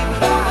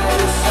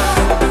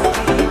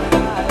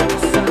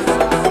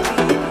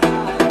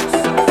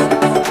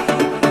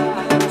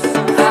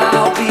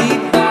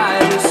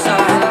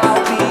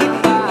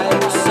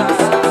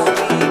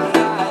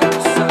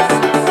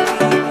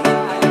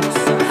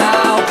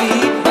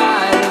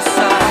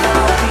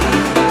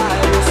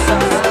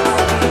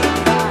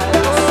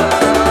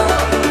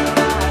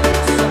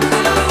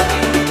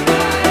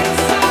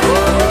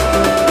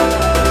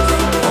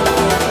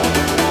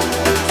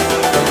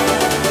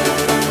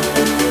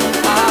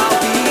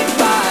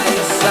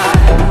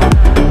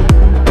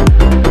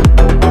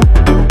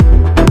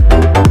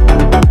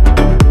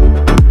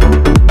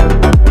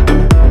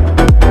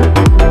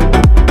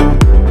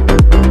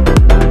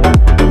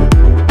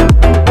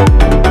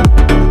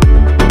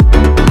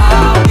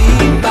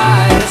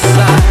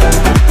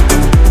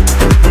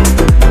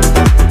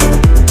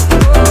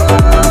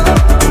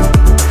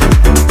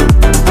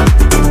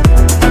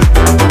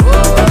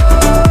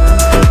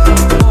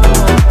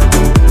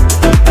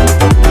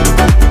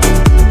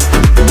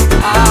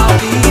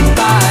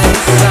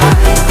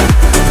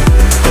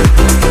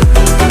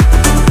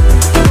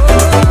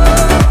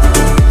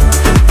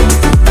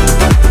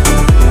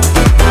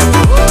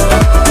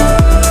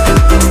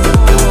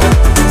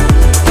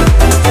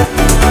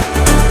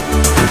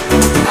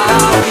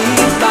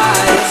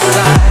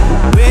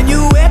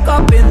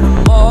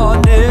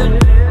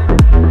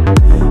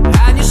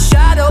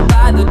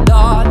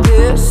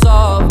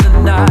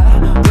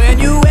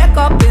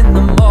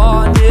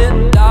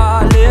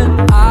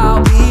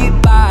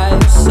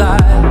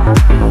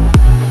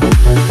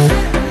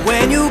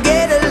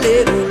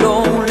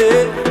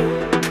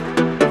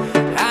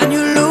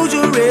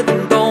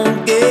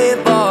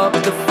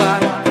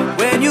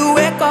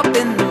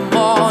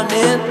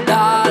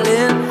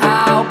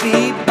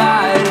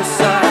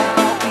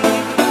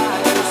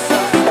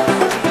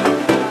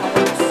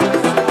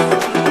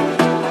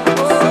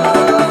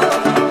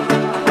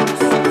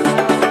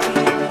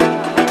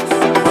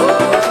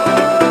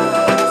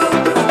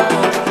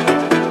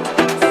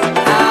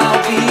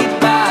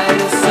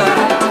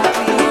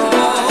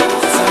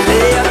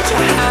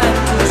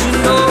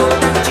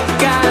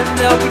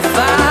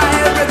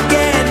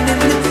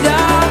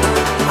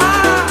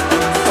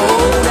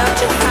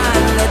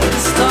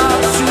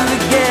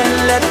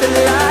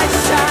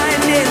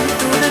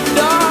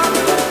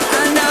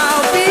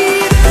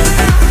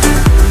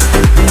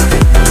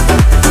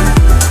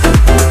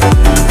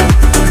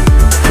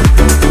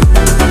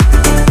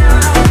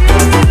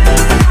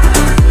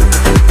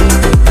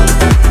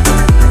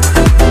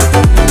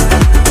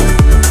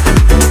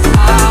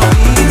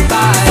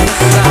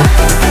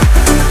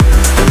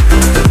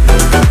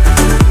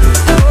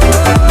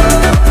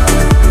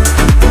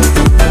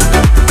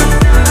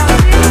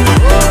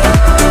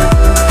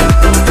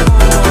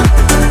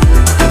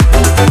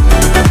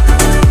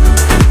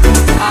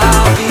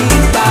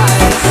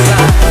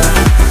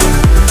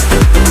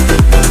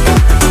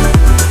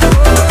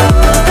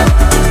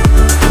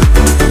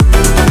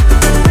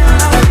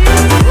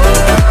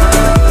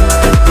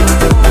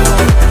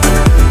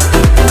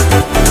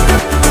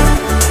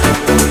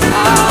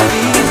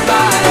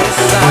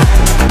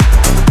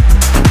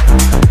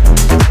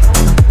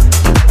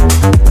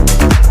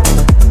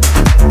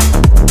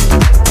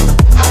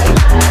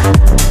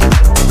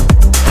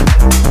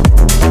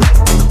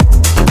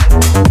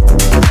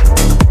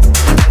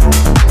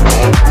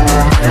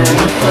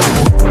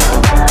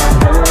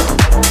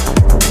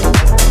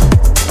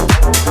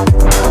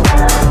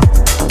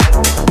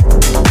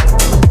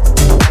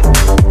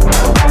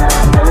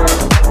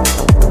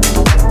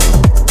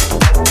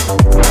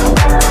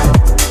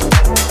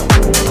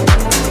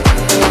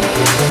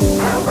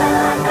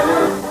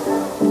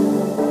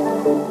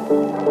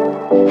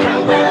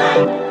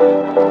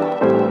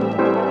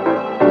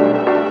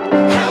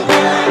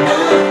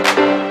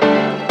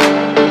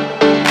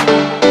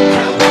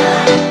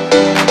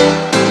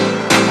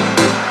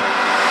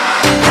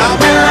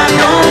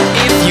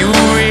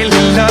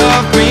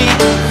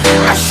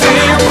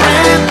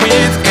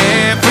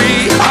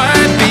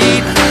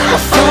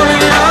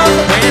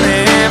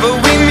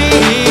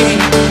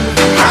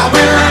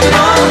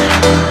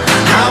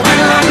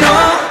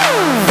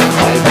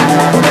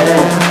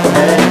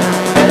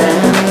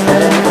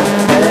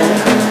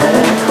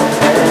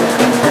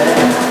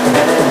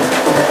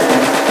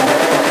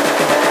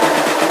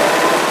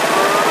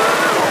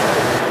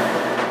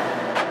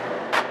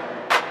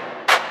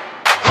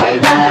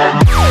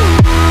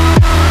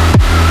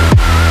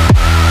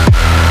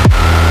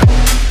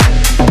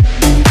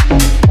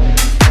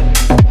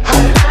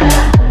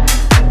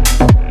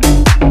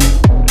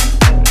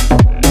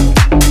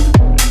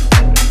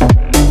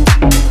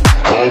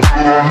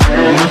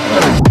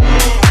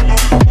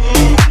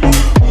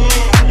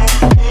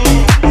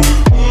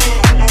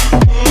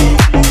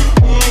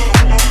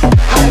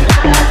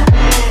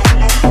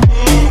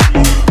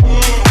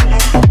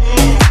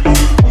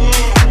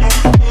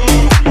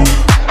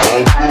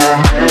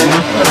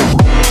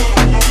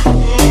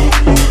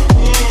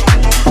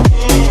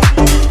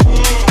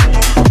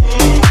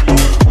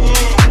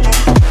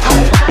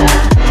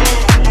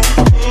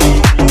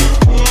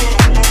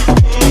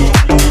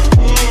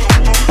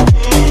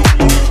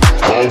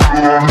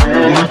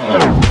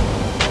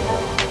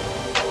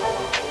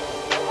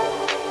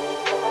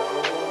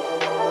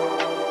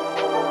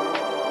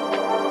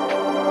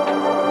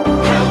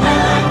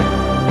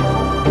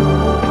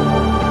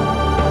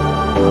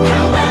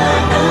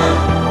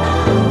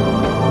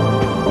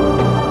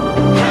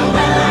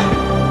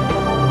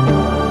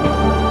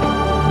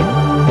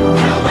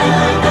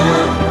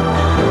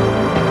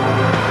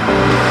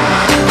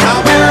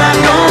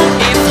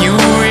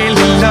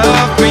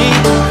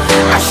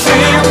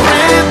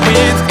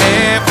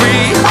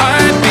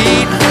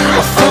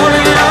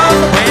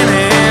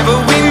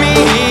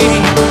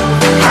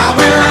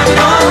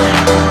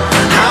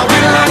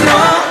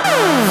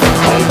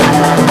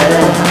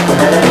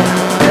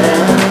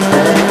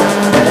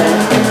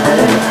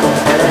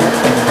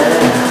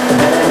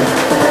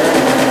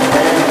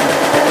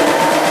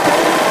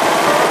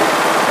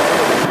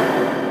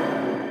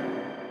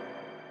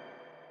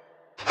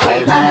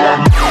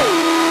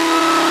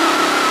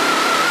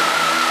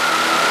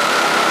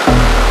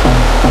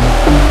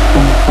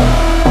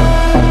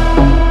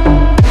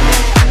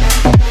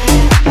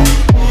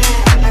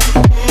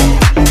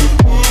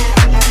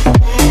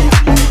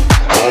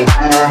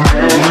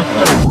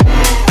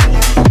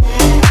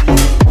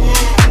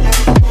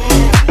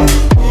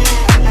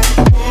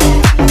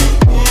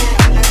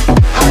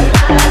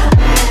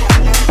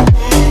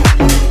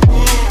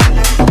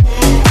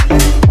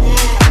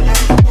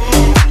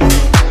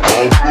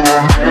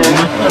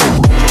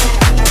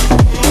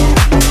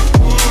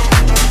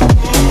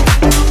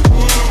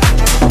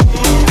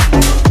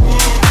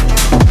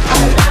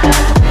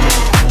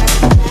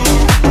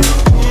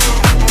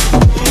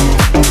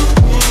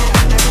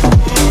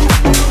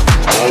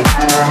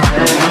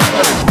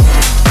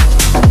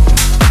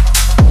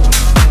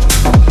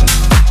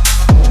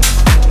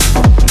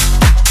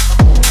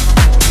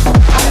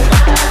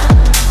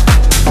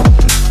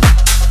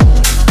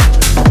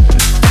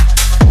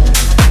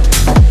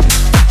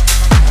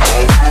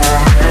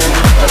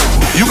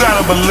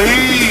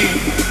 believe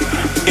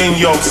in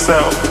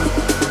yourself.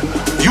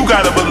 You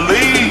gotta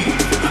believe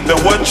that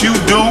what you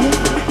do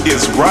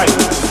is right.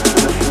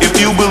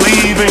 If you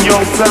believe in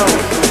yourself,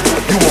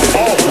 you will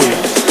always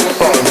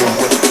find a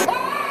way.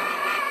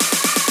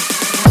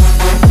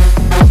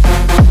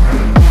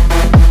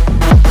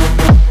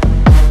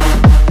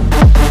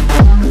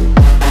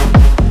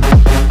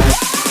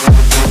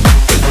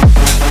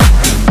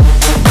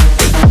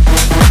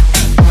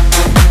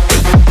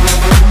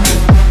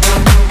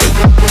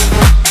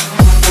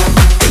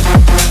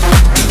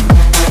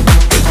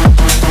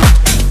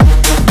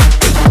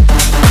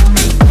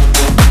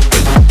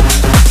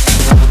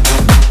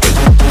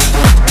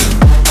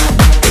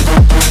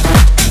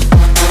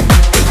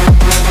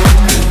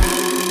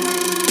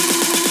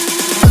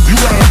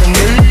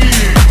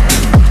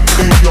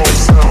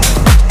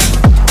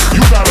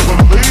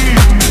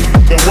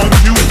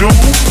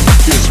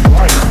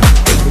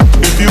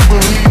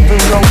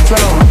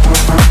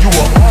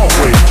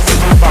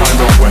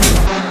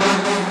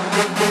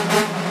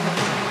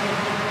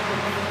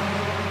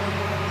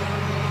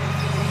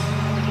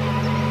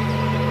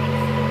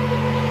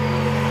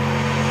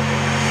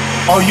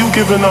 Are you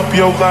giving up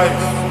your life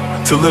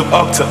to live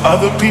up to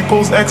other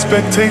people's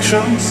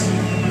expectations?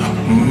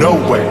 No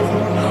way.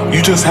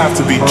 You just have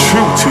to be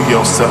true to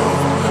yourself,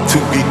 to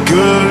be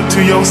good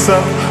to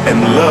yourself and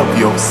love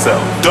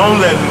yourself. Don't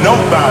let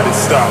nobody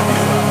stop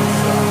you.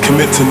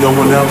 Commit to no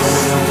one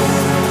else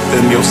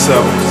than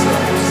yourself.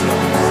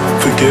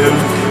 Forgive,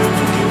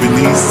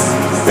 release,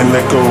 and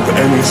let go of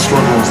any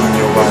struggles in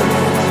your life.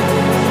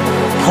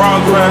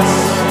 Progress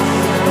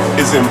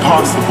is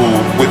impossible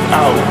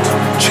without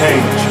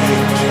change.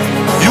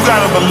 You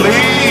gotta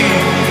believe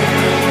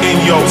in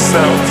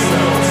yourself.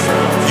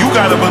 You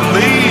gotta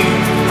believe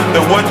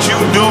that what you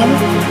do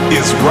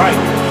is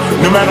right.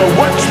 No matter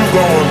what you're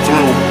going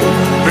through,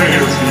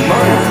 there is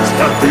light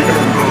at the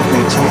end of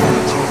the tunnel.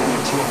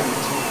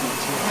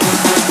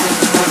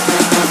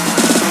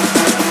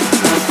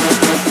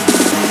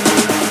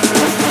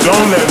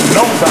 Don't let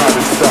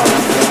nobody stop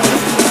you.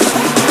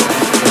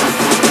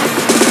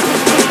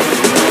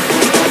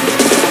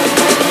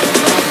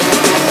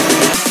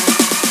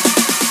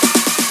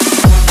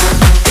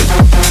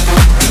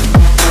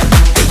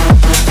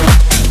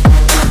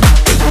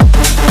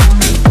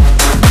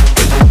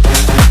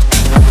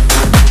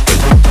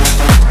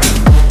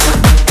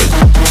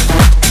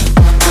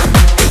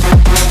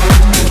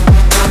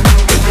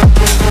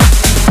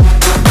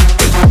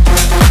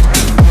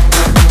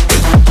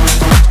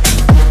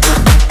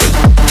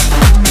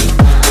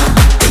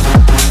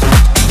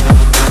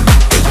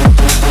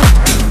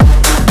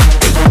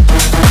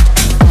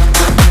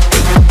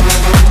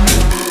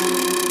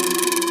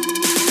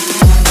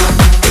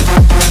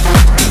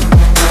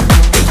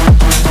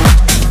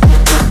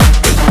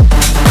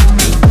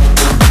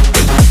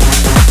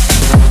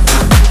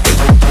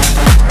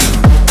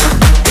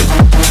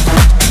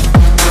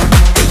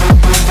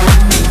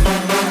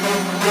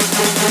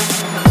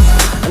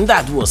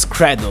 That was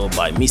Credo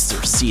by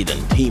Mr. Seed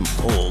and Tim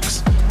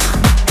Hawks.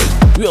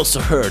 We also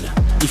heard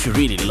If You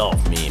Really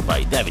Love Me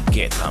by David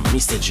Guetta,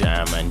 Mr.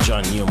 Jam and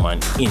John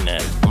Newman in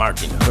a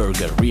Martin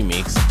Herger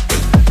remix.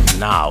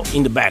 Now,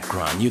 in the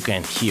background, you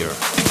can hear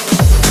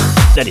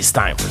that it's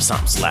time for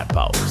some slap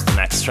hours. The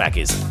next track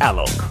is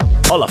Alok,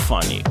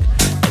 Holophonic,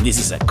 and this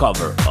is a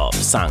cover of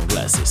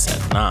Sunglasses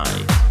at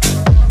Night.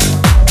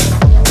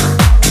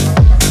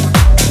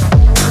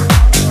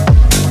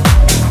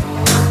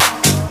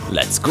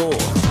 Let's go!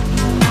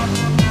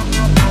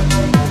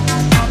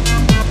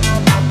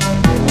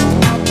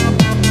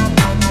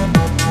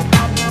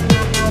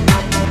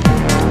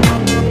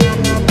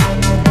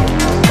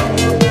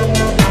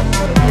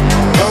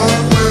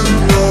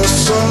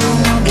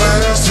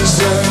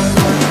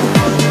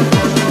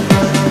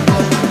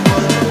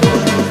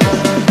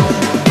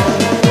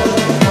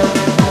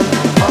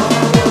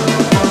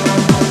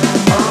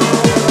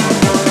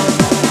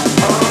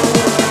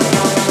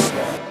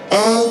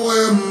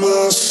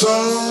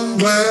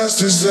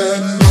 Sunglasses at night. Sunglasses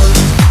at night.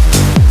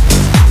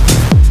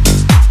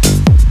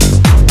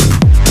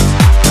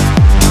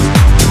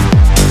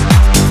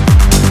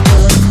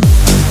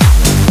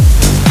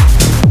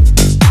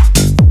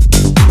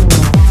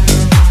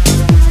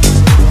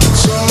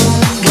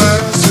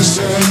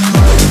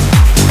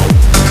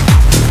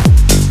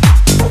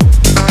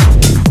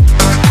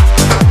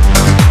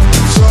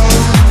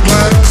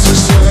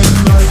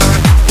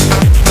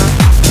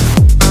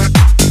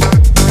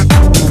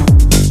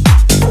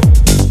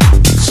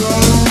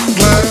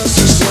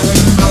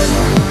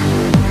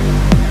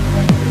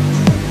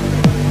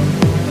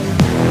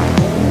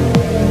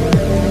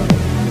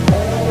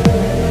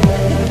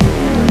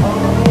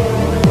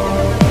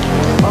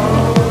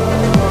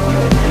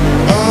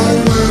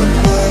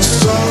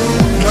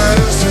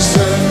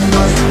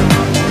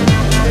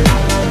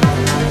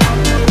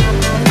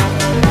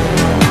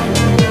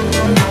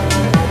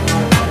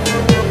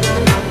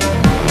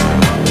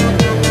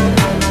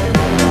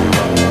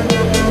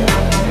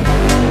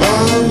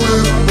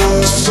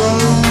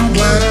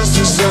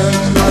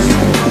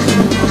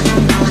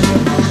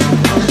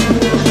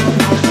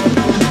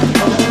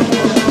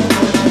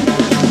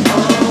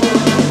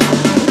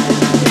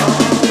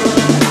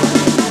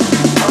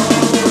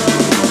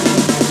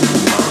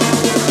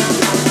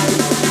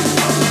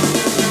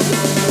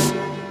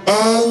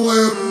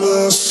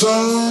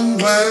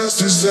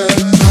 Sunglasses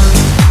and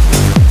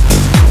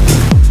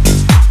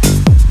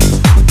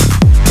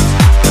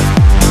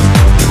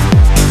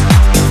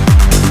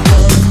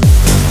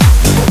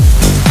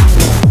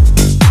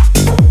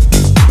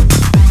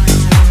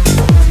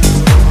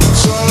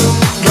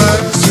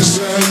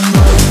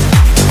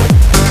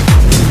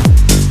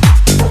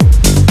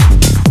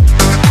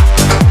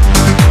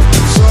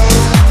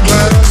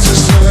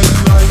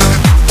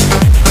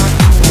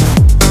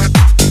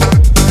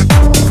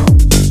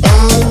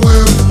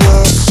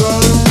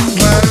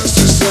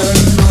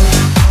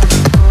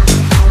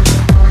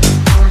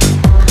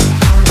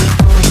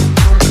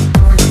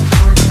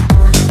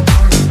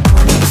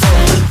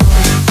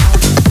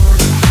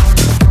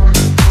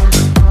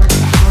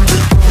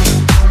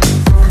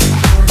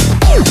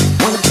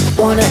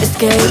wanna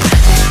escape.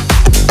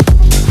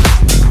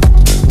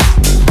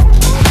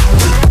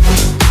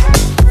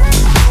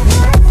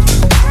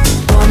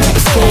 Wanna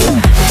escape.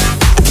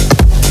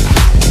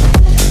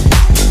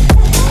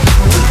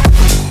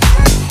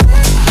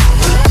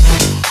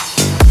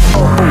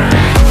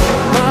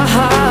 My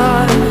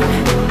heart,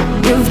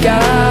 you've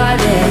got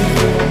it.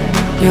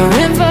 You're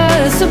in for a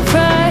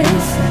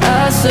surprise,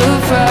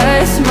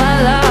 my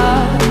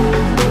love.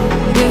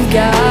 You've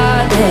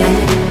got it.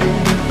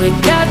 We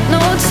got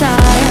no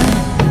time.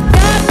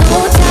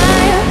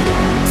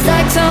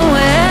 Stuck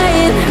somewhere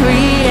in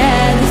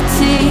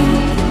reality,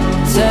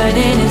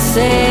 turning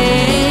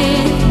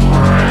insane.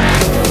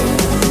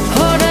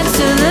 Hold on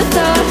to the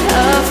thought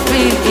of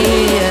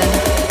being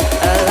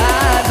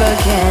alive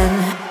again.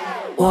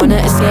 Wanna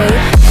escape.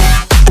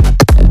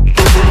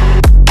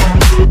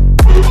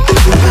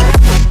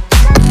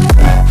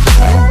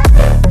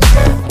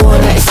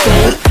 Wanna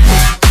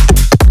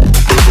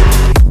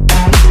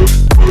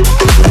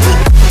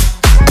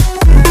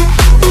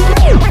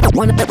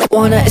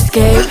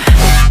escape.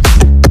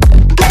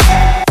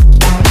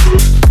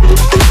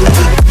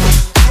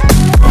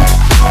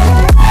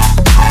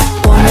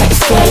 Wanna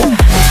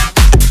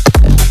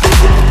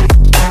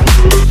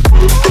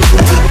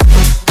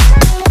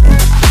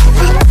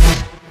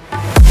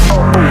escape.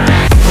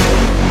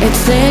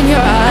 It's in your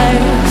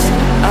eyes,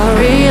 I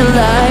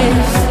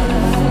realize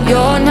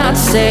you're not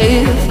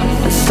safe,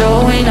 and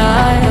so ain't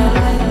I.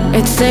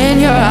 It's in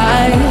your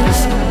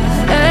eyes,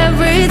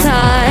 every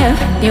time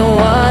you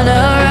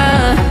wanna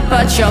run,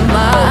 but you're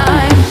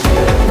mine.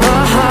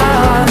 My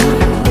heart,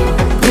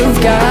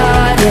 you've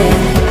got it.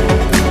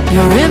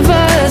 You're in for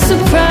a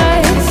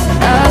surprise,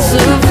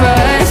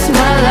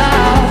 my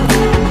love.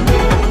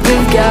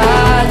 We've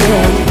got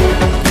it,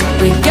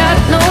 we got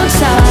no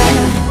time.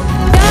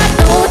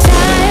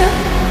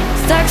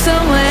 Stuck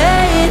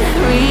somewhere in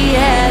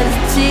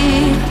reality,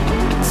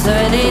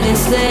 turning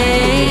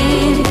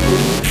insane.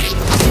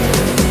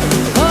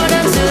 Hold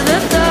on to the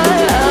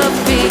thought of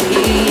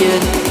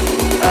being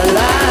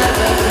alive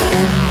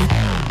again.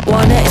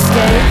 Wanna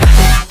escape.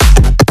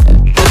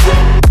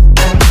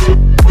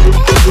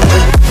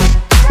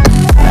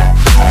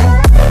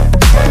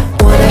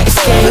 Wanna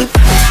escape.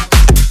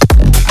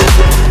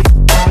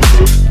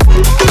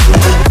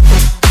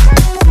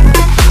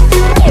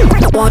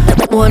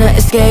 Wanna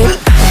escape.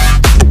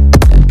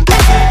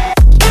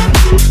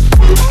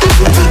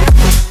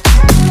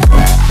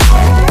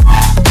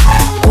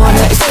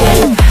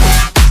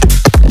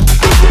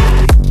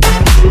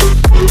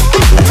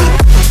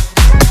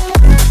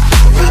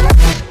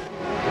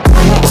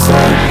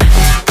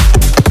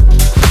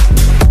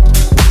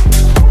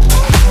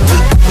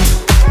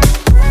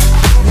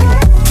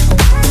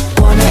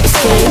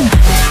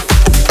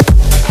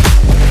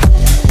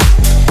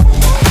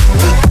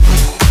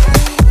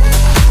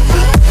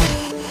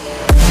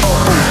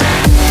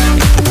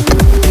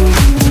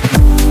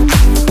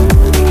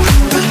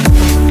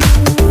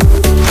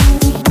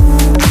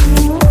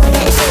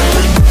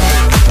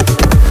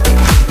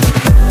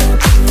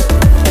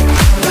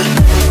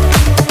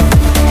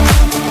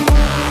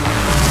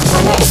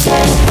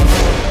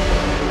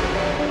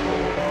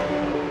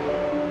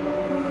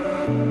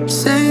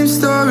 Same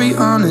story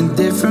on a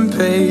different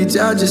page.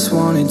 I just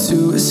wanted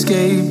to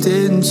escape,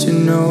 didn't you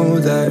know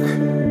that?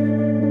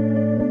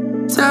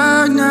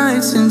 Dark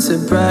nights into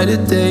brighter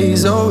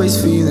days, always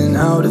feeling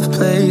out of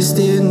place,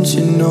 didn't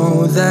you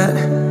know that?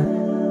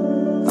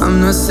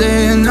 I'm not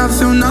saying I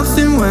feel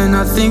nothing when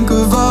I think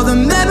of all the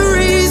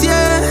memories,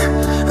 yeah,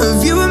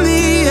 of you and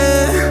me,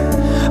 yeah.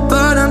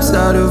 But I'm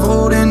tired of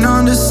holding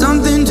on to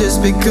something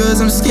just because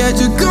I'm scared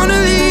you're gonna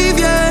leave,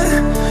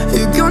 yeah.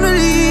 You're gonna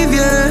leave,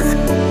 yeah.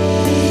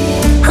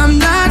 I'm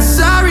not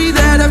sorry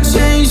that I've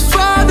changed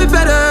for the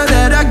better,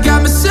 that I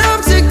got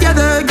myself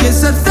together.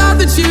 Guess I thought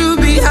that you'd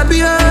be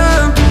happier.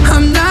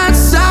 I'm not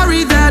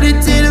sorry that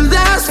it didn't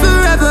last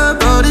forever,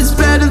 but it's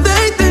better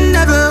late than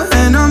never,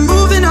 and I'm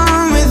moving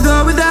on with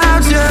or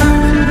without you.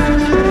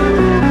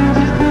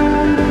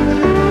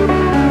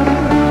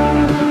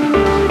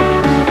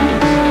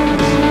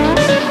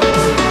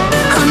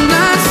 I'm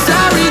not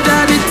sorry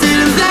that it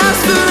didn't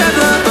last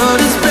forever, but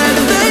it's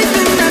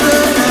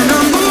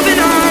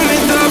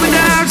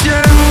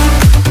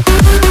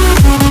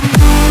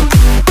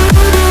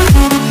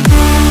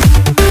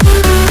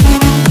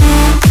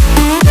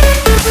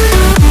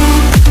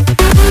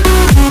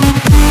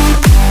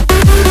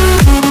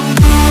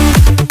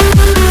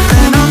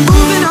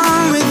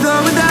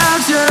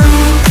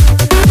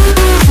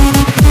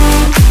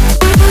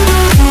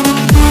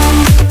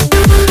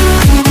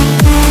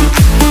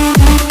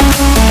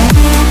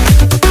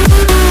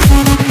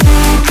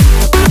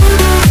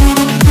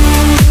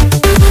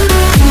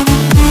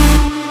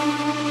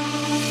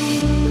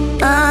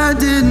I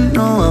didn't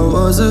know I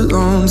was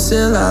alone.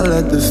 Still I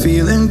let the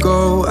feeling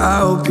go. I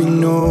hope you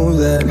know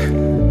that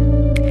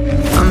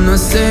I'm not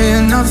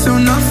saying I feel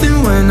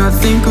nothing when I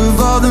think of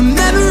all the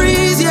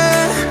memories,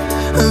 yeah,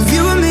 of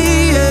you and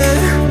me,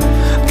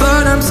 yeah.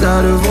 But I'm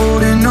tired of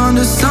holding on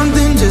to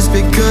something just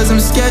because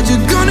I'm scared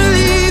you're gonna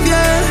leave,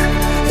 yeah.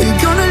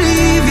 You're gonna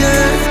leave,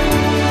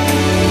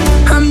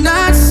 yeah. I'm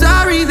not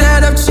sorry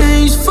that I've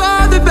changed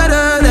for the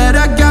better, that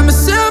I got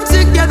myself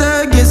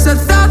together. Guess I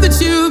thought that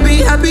you'd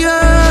be happier.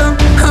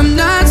 I'm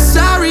not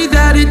sorry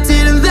that it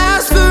didn't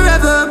last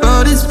forever,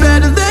 but it's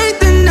better late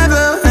than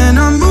never, and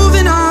I'm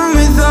moving on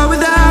with or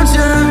without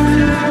you.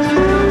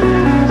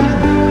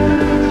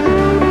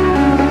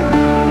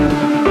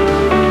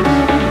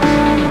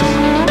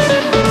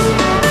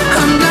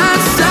 I'm not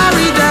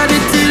sorry that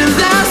it didn't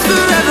last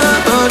forever,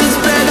 but it's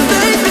better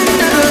late than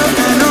never,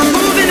 and I'm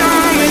moving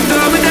on with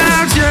or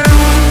without you.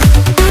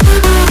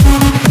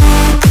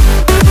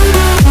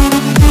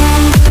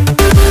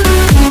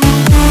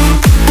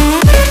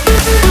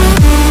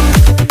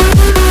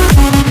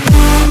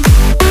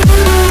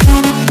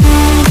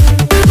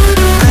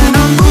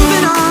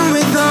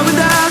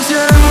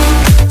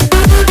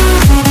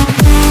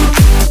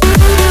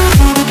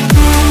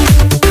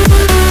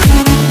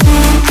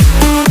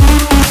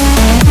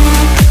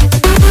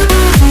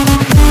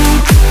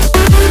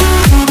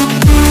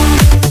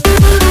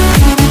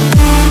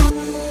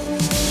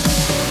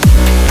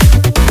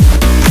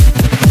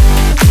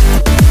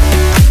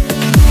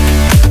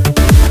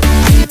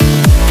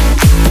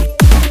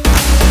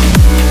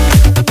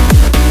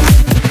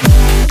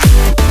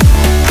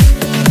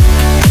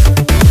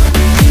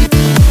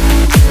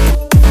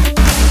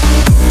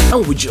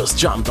 We just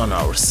jumped on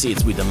our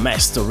seats with the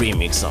master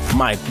remix of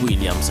Mike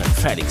Williams and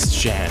Felix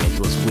Jan, it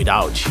was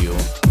Without You.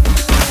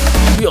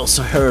 We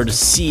also heard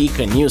Seek,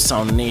 a new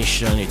Sound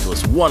Nation, it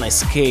was One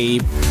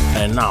Escape,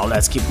 and now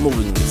let's keep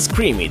moving with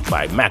Scream It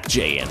by Mac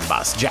J and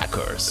Bass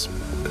Jackers.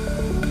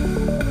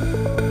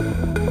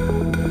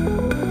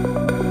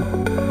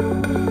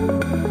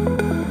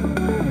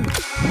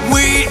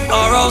 We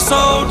are all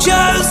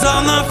soldiers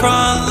on the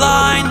front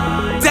line,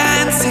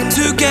 dancing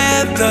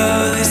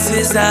together, this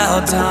is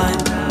our time.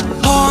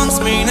 Horns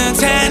mean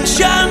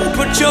attention,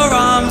 put your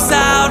arms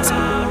out.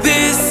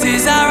 This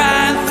is our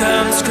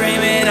anthem,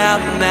 scream it out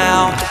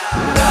now.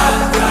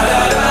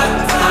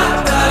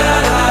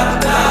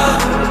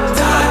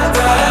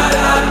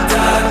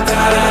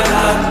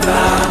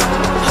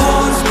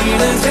 Horns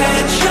mean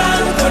attention,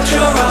 put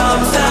your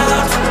arms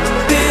out.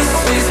 This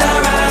is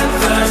our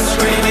anthem,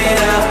 scream it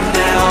out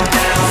now.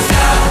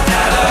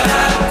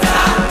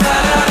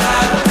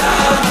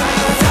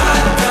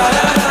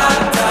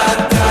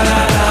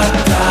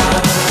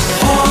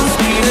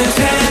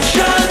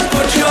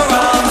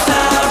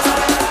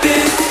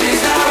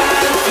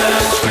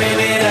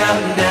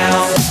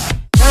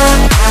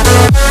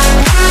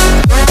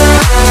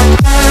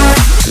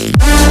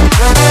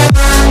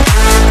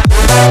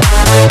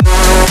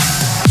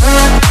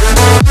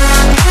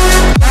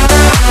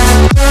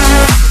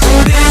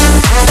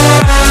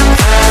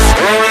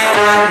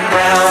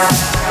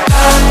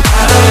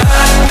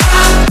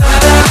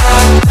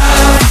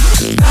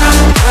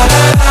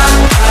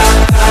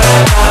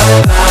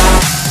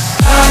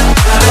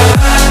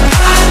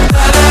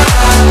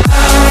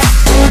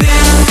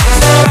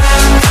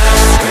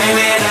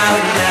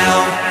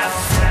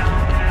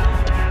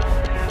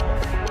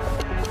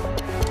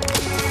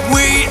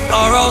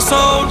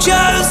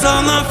 Soldiers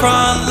on the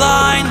front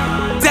line,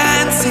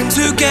 dancing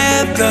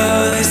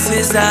together, this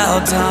is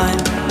our time.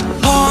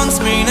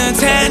 Horns mean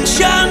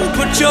attention,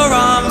 put your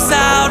arms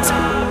out.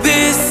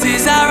 This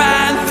is our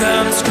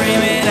anthem,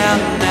 scream it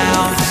out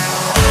now.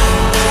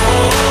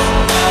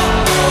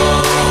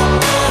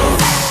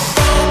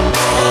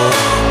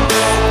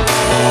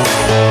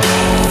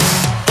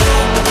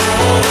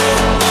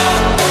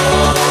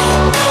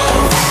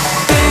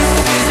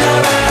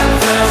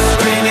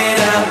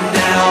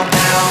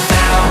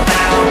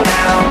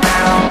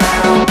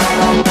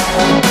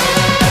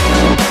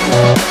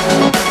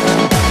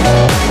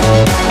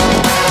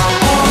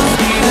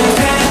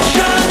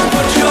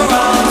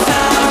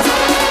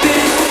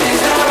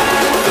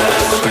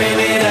 Scream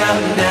it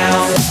out.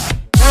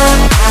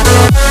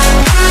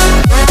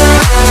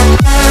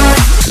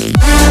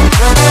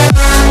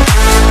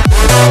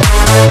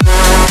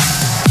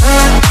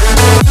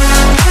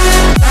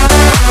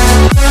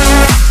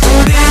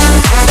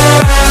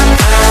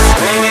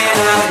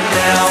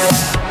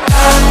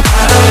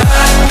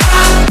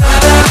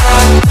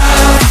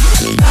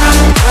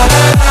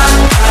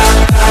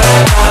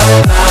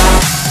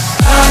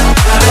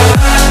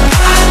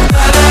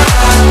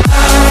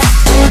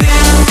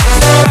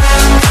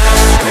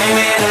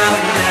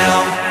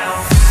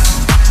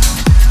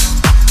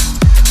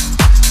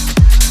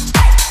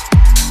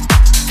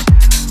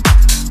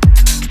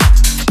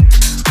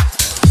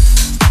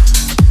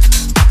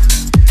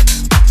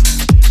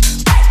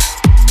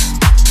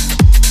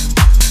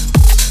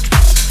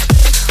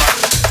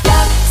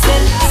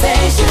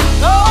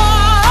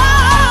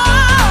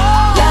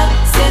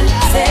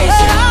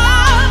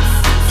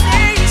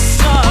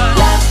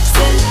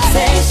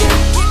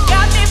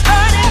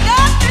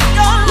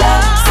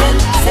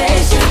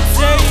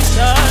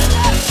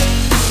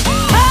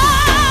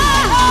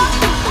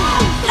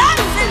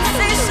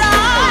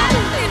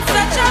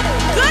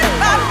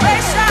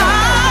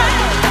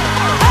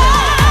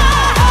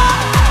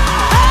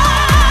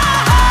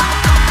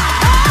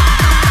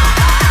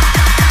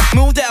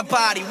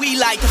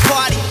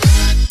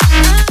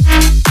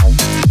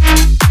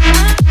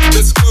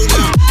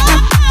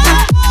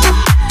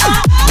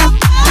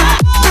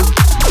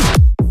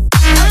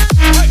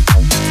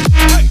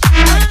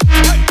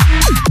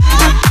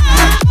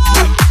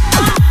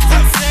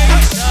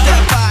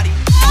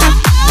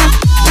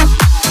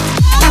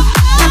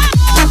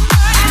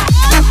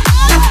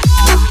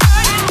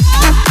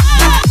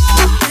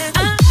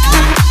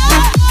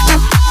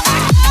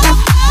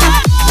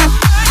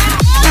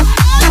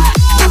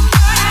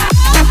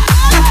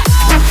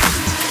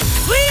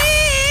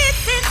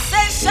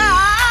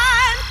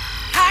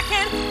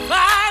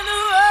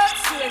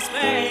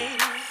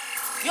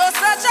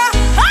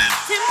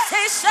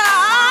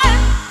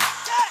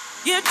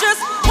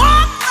 just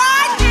walk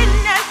right in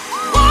and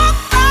walk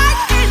right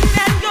in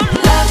and your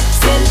love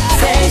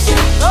sensation.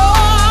 Oh,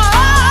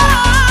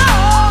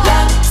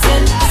 love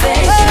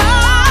sensation.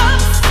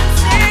 Love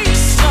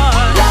sensation.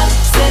 Love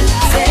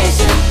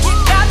sensation. You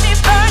got me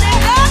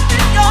burning up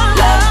in your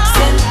love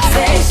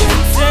sensation.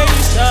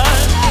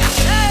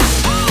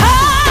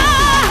 Oh,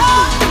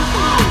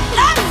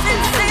 love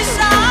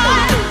sensation.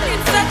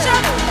 It's such a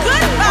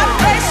good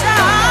vibration.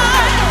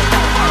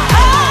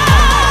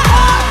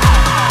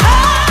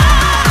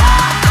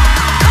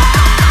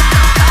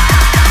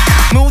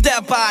 Move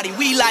that body,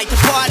 we like to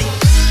party.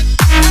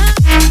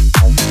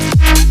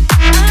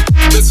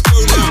 Let's go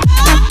now.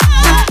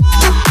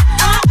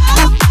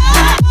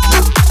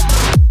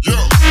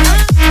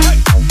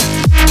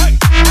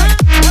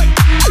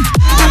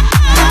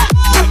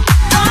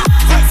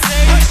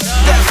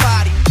 That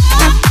body.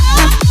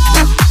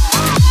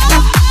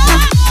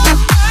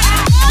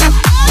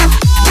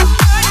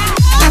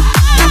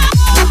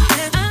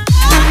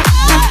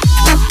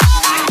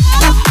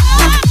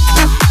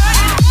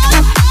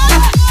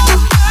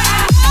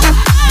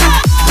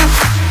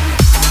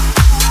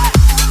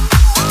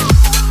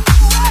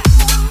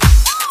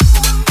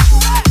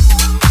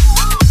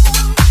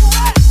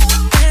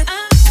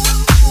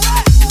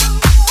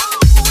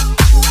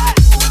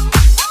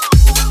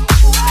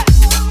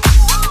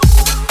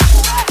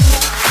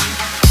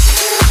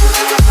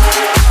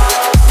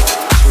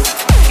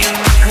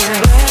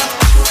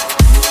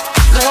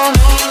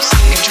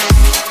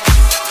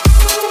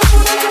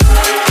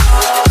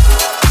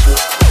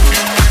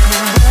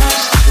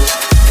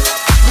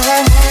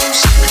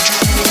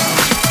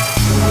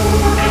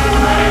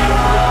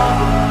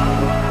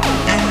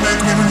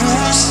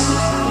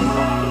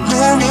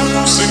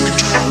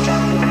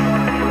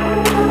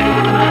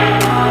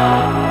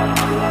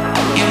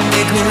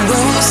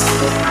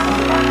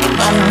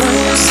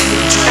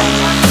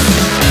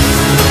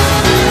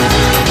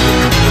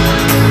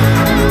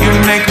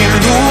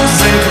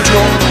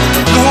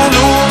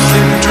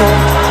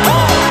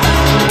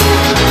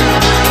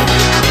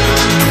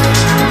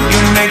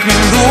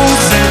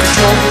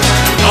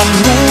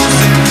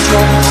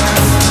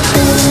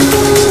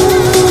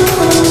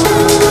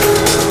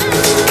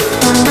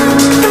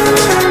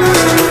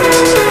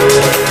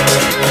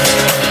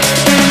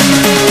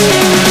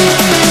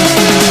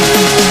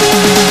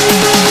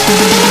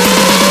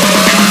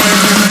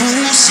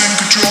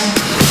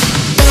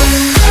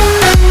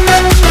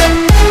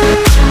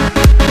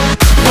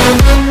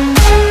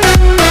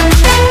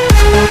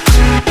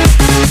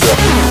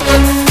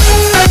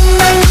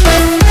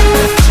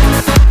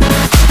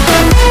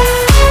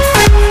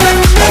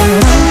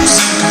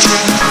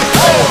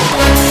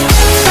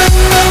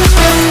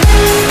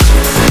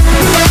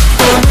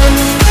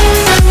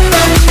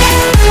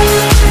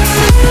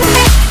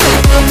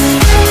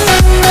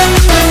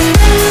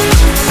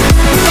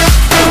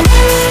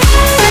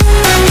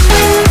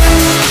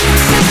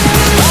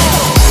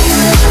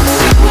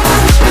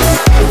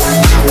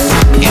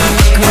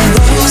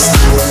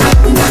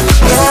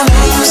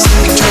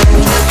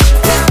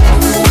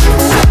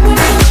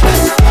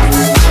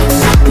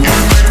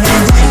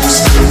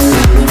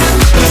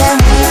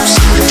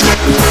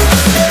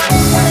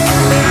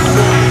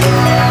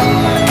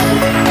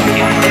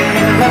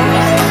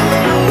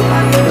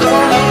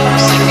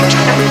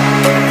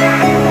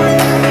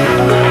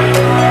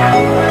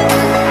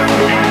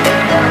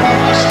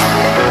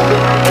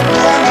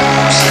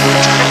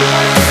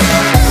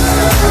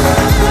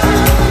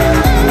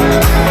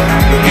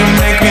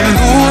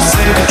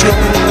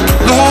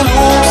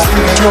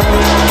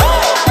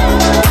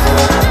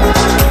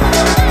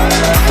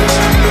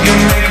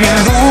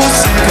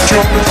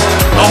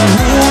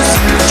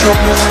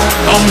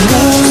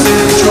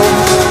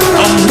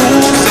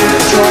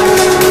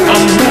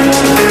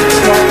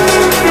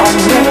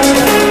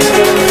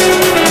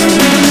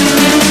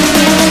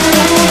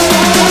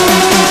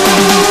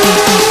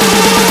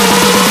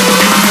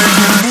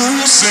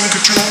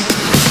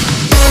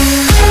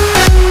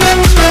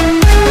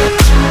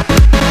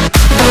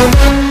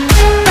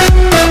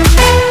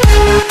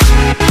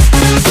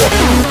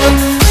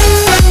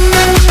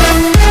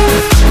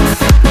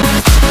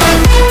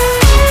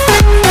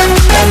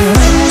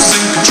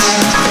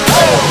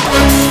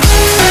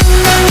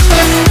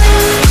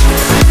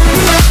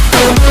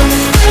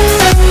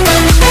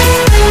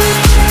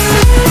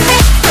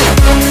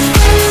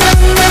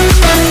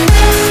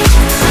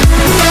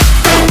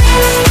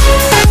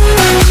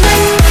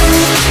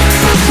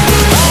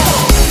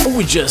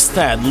 Just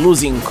had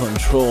Losing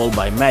Control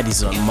by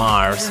Madison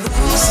Mars.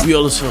 We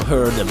also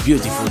heard a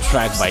beautiful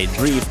track by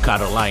Drift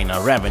Carolina,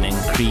 Revenant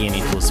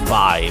Creanitus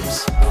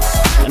Vibes.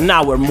 And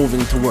now we're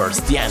moving towards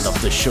the end of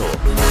the show.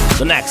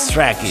 The next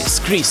track is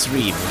Chris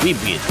Reeve, Beat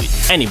It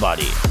with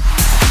Anybody.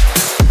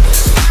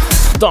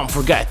 Don't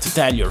forget to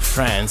tell your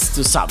friends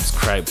to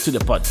subscribe to the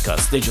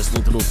podcast. They just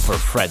need to look for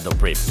Fred the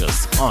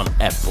Bravecast on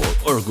Apple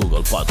or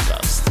Google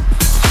Podcast.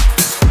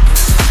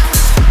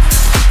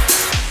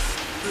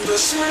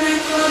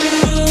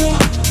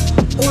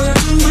 Where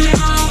do we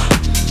go?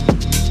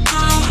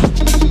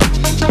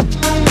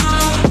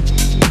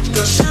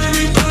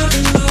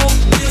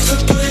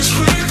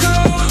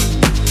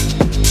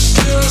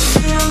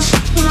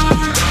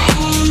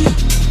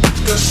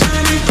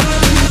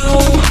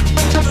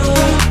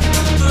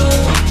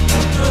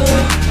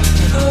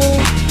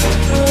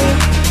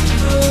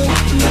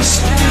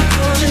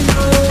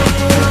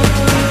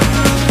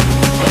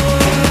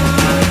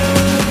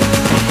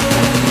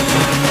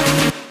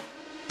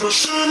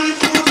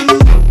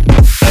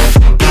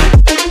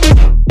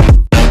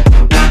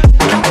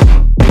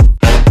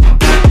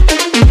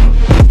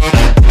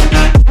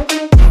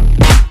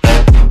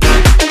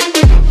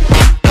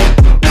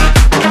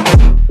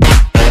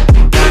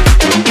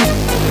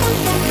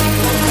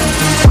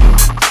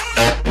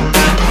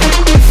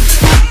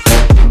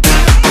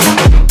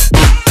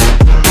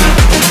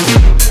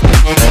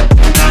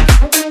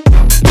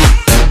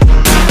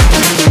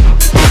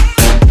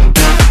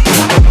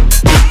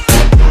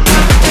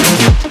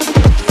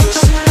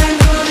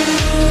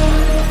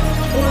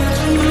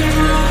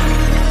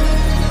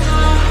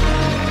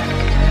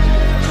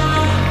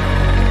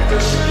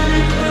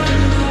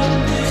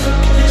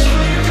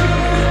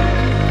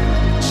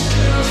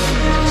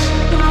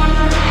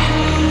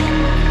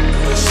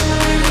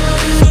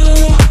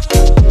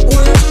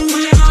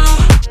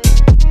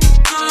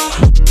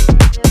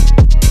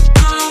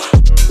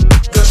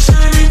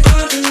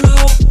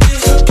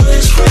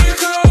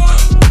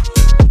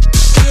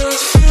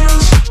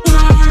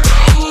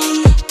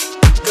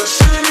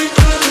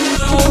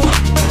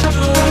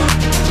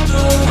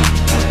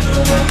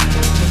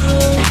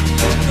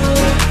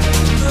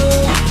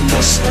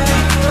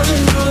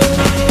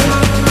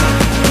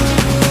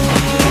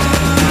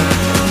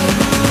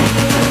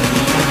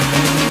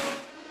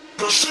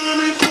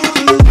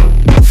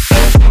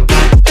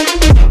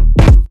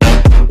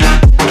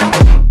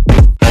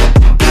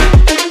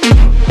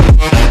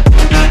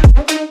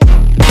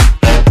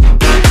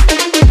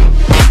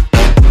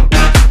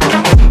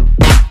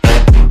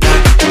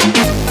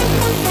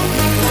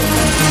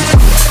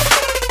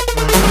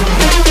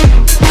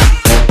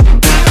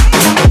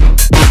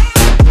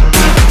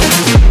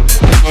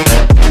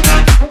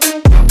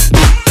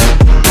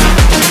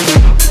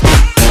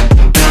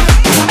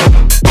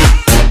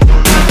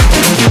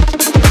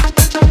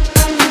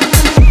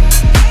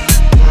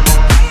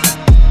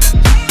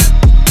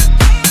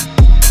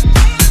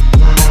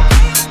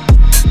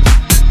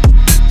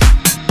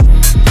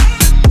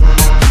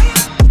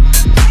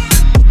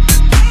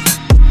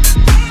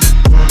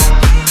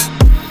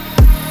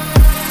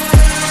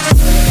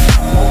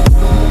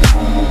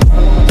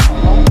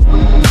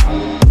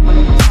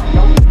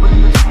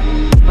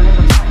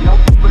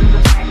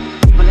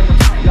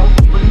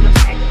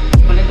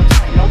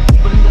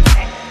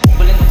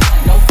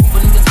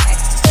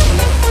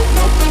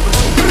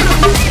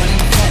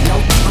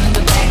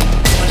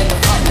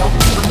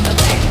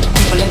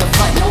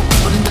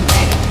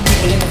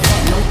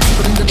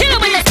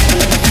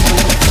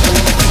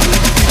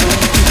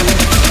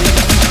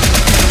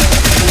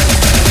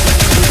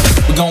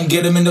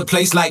 Get him in the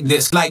place like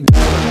this, like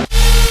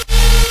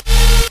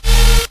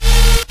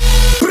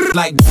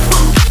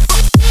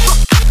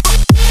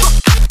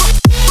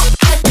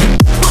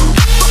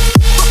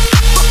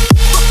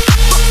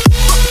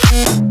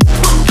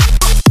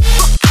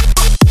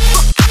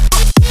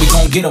we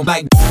gon' get him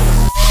like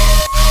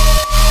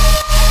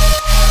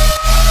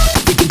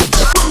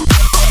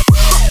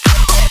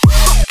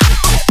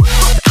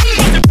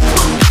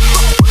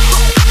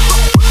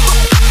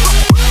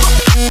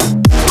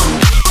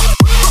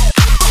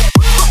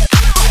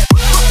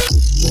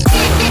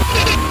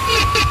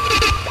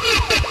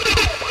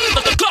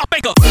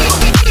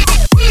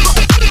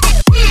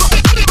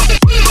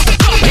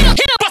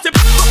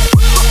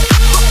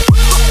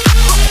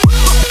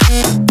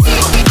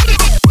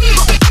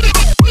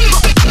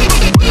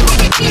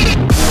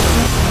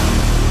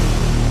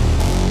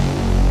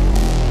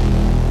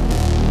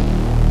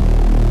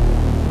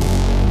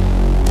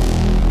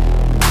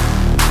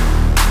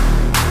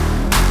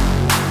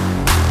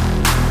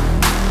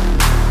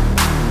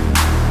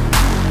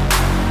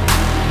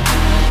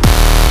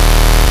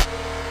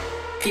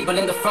people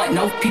in the front,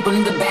 no people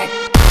in the back.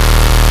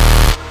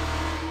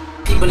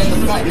 People in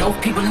the front, no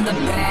people in the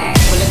back.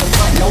 People in the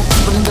front, no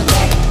people in the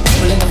back.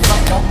 People in the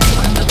front, no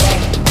people in the back.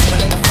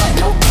 People in the front,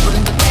 no people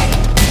in the back.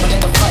 People in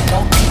the front, no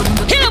people in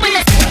the back. Hit him with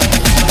it.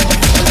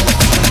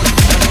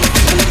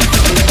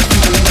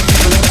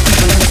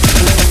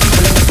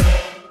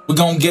 we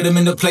gon' get him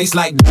in the place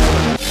like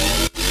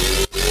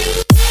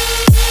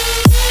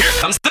here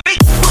comes the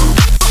beat.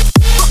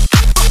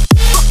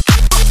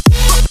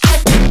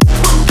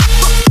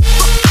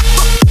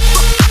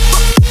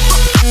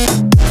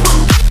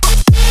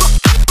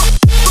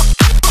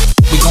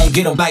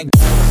 get him like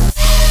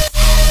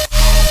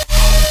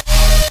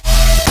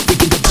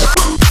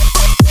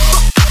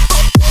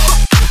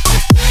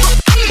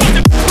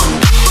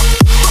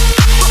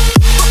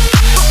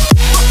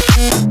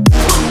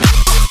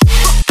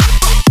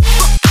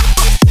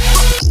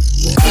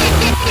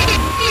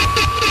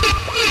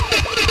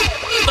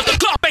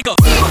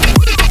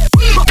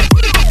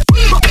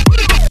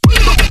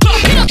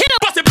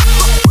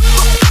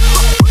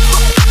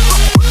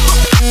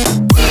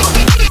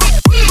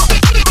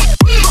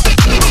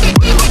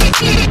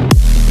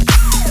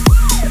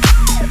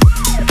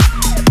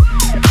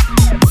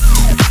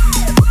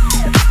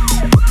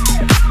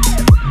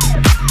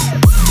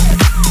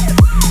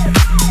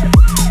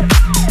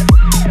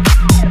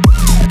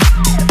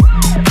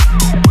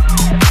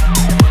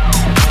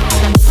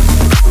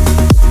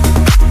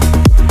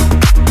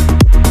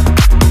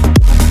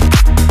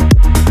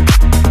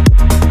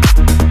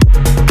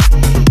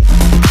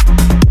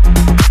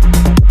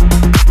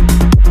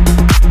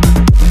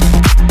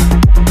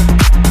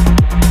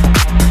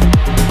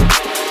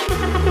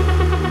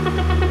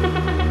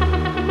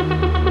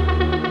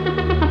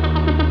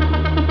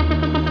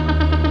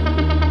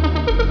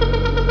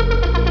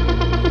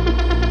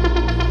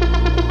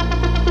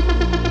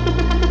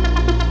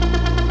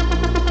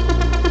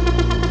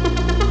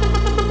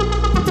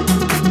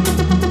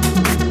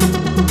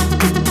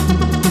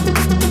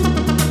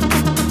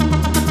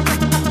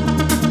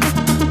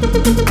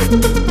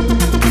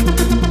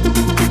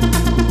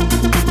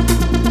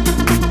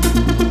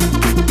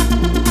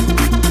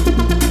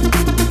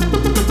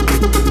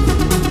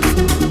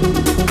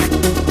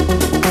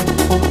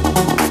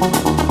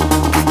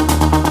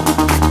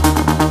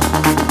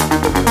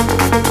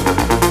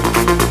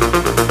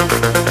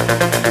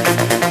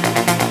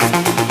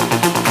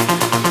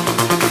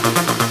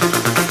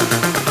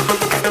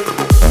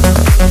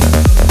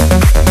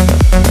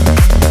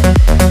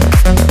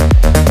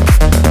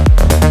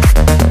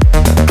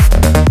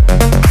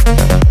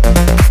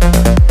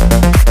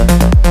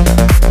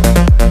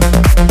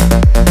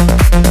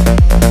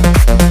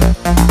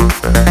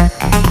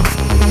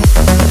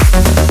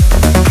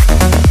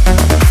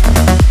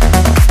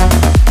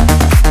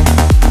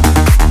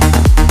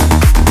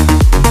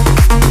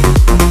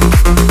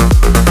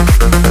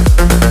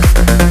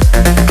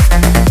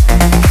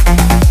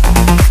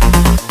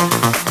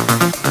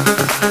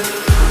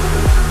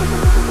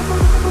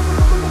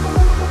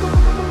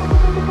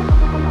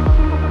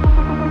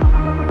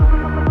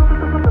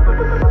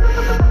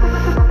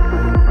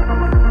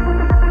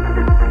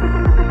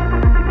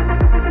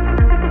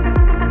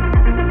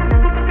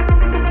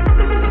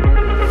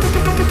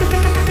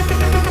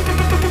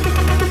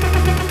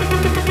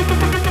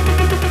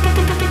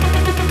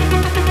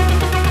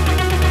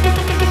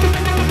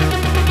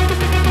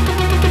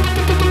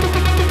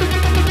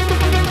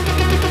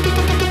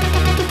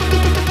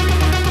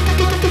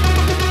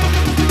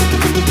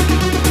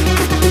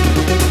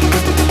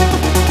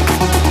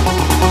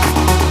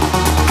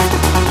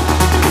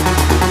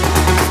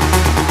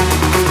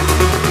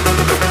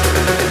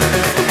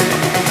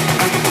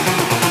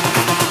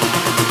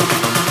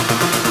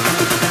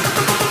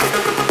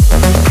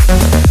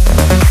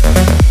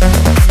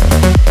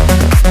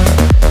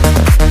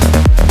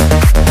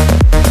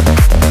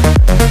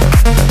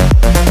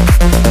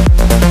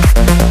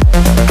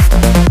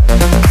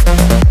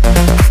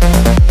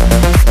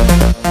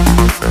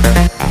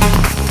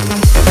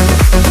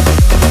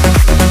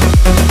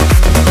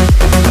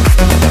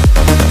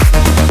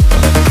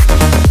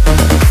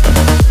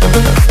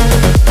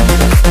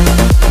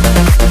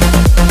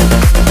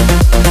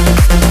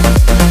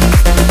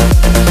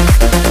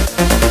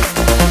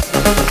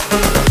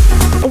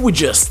We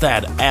just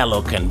had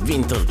Alok and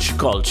Vintage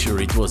Culture.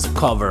 It was a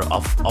cover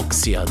of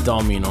Oxia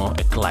Domino,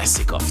 a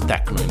classic of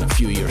techno in a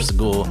few years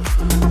ago.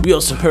 We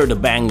also heard a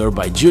banger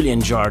by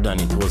Julian Jordan,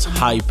 it was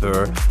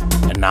Hyper.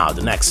 And now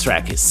the next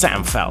track is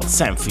Sam Feld,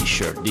 Sam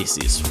Fisher, this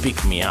is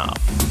Pick Me Up.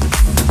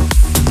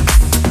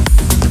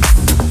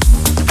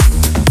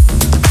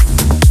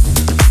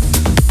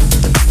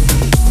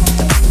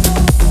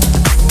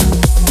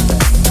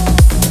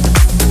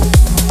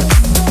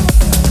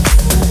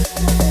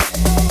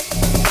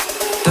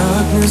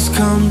 Darkness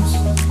comes,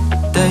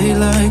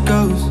 daylight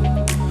goes.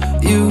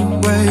 You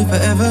wait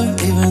forever,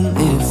 even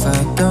if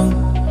I don't.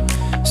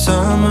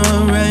 Summer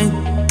rain,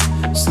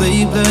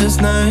 sleepless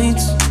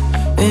nights.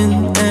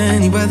 In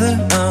any weather,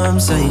 I'm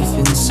safe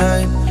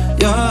inside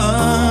your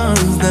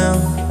arms now.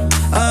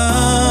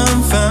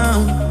 I'm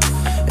found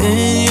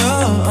in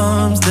your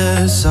arms,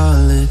 there's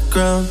solid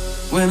ground.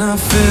 When I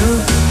feel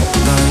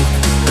like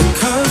a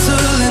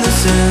castle in the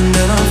sand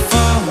and I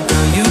fall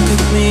down, you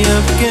pick me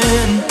up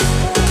again.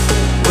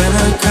 When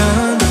I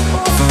can't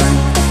find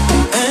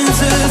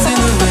answers in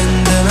the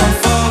wind and I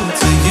fall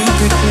till you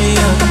pick me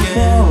up again.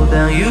 Fall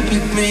down, you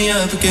pick me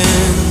up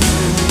again.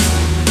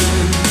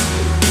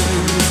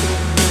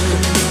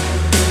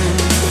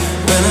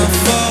 When I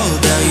fall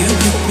down, you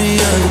pick me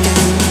up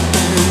again.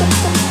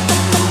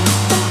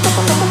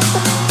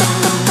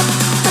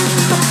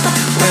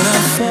 When I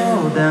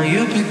fall down,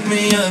 you pick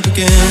me up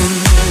again.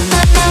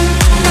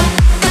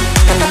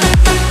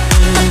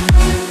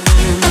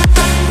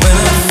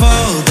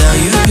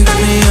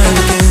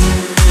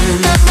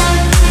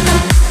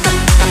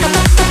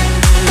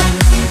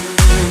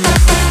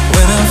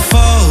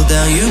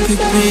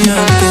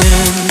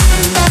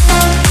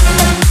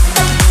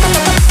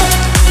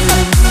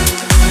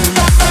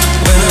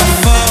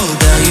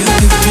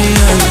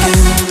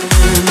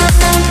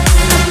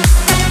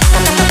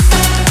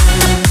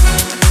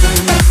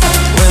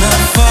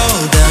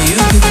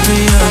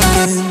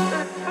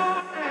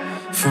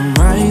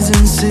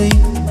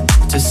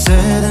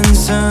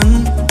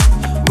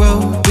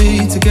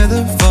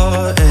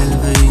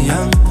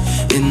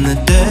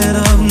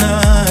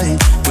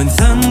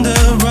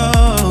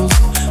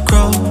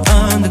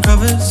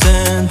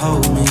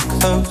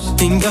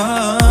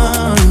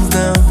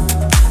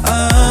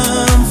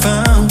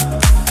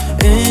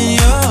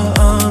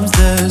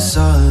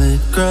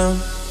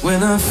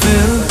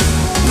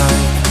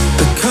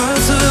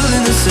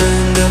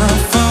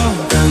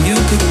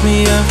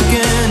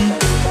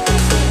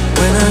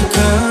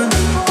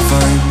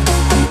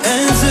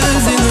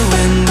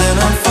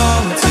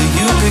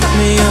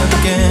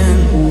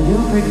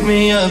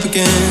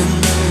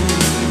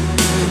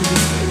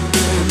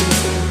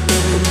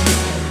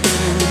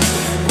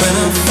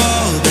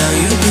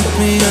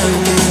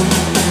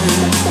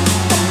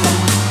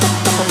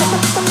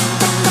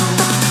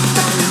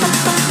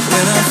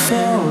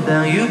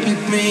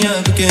 pick me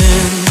up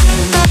again.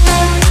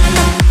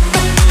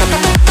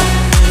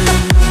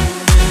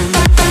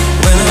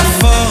 When I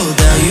fall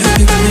down, you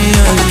pick me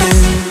up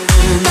again.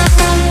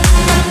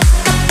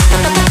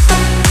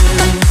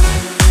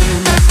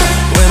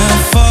 When I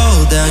fall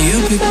down, you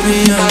pick me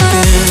up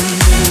again.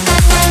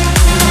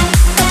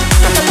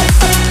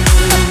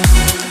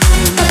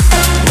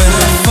 When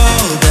I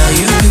fall down,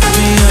 you pick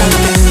me up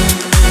again.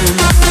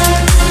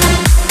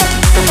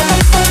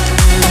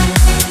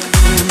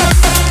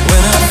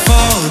 When I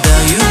fall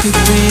down, you pick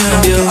me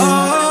up again. You're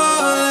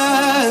all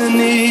I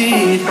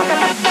need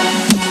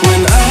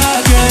when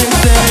I can't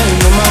stand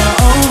on my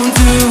own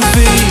 2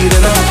 feet,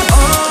 and I'm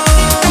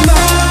on my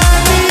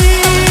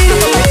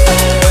knees.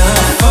 When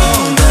I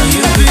fall down,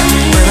 you pick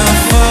me. When I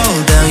fall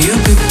down, you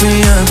pick me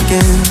up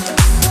again.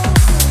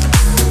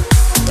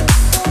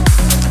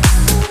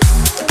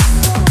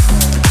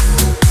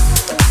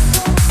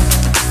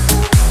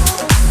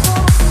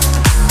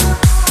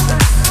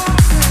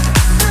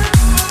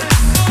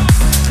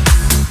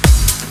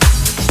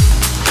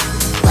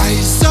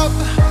 Rise up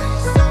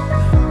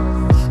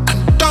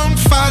and don't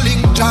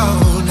falling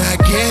down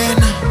again.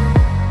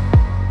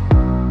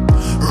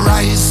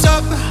 Rise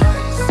up.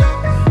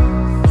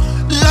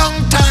 Long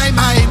time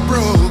I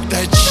broke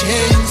the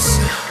chains.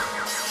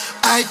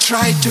 I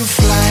tried to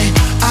fly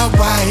a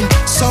while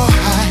so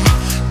high,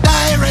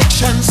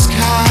 direction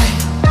sky.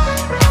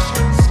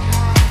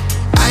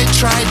 I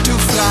tried to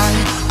fly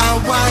a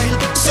while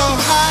so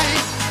high,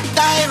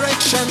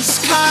 direction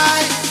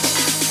sky.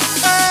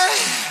 Hey.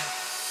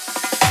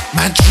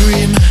 My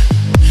dream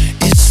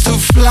is to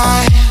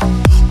fly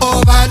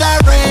over the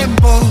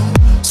rainbow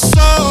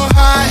so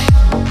high.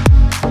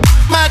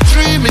 My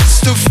dream is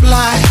to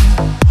fly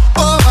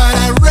over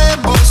the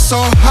rainbow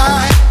so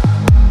high.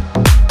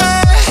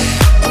 Hey.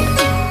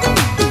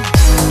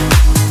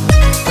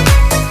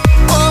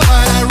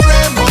 Over the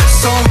rainbow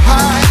so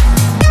high.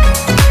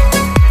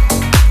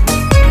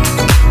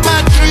 My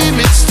dream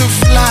is to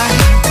fly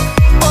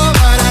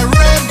over the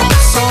rainbow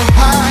so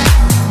high.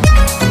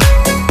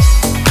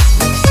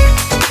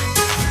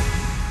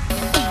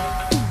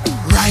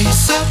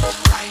 Rise up,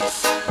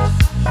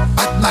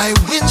 but my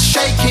wind's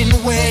shaking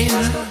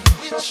wane.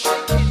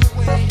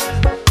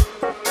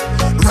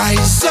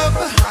 Rise up,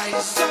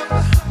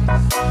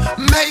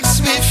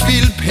 makes me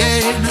feel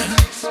pain.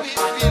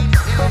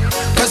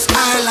 'Cause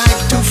I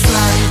like to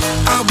fly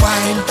a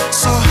while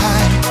so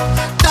high,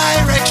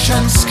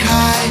 direction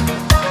sky.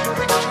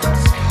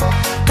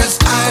 'Cause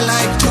I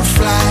like to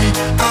fly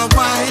a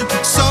while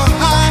so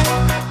high,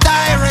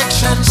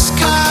 direction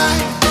sky.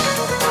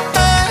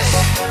 Hey.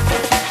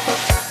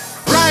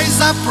 Rise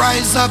up,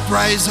 rise up,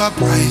 rise up,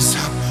 rise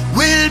up.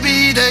 We'll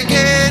beat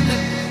again.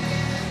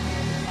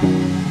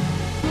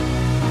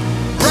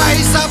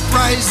 Rise up,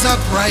 rise up,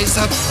 rise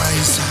up,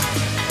 rise up.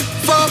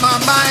 For my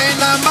mind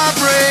and my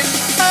brain.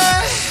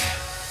 Hey.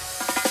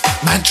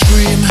 My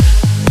dream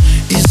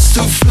is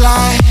to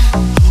fly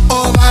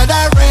over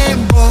the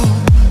rainbow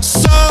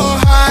so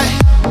high.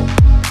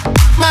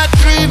 My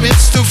dream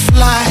is to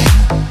fly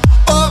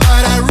over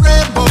the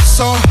rainbow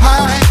so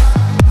high.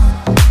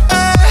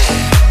 Hey.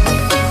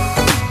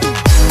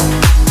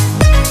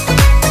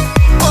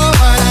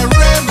 Over the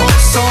rainbow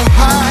so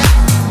high.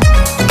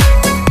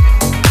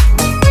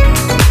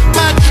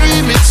 My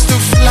dream is to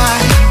fly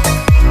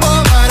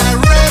over the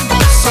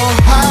rainbow so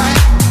high.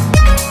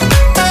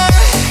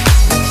 Hey.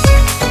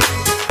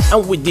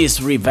 And with this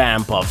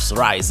revamp of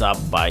Rise Up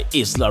by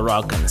Isla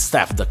Rock and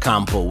Steph Da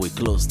Campo, we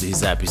close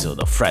this episode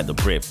of Fred the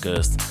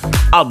Bravecast.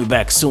 I'll be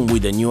back soon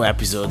with a new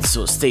episode,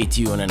 so stay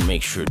tuned and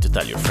make sure to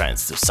tell your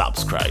friends to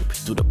subscribe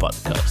to the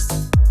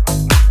podcast.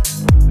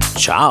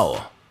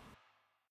 Ciao!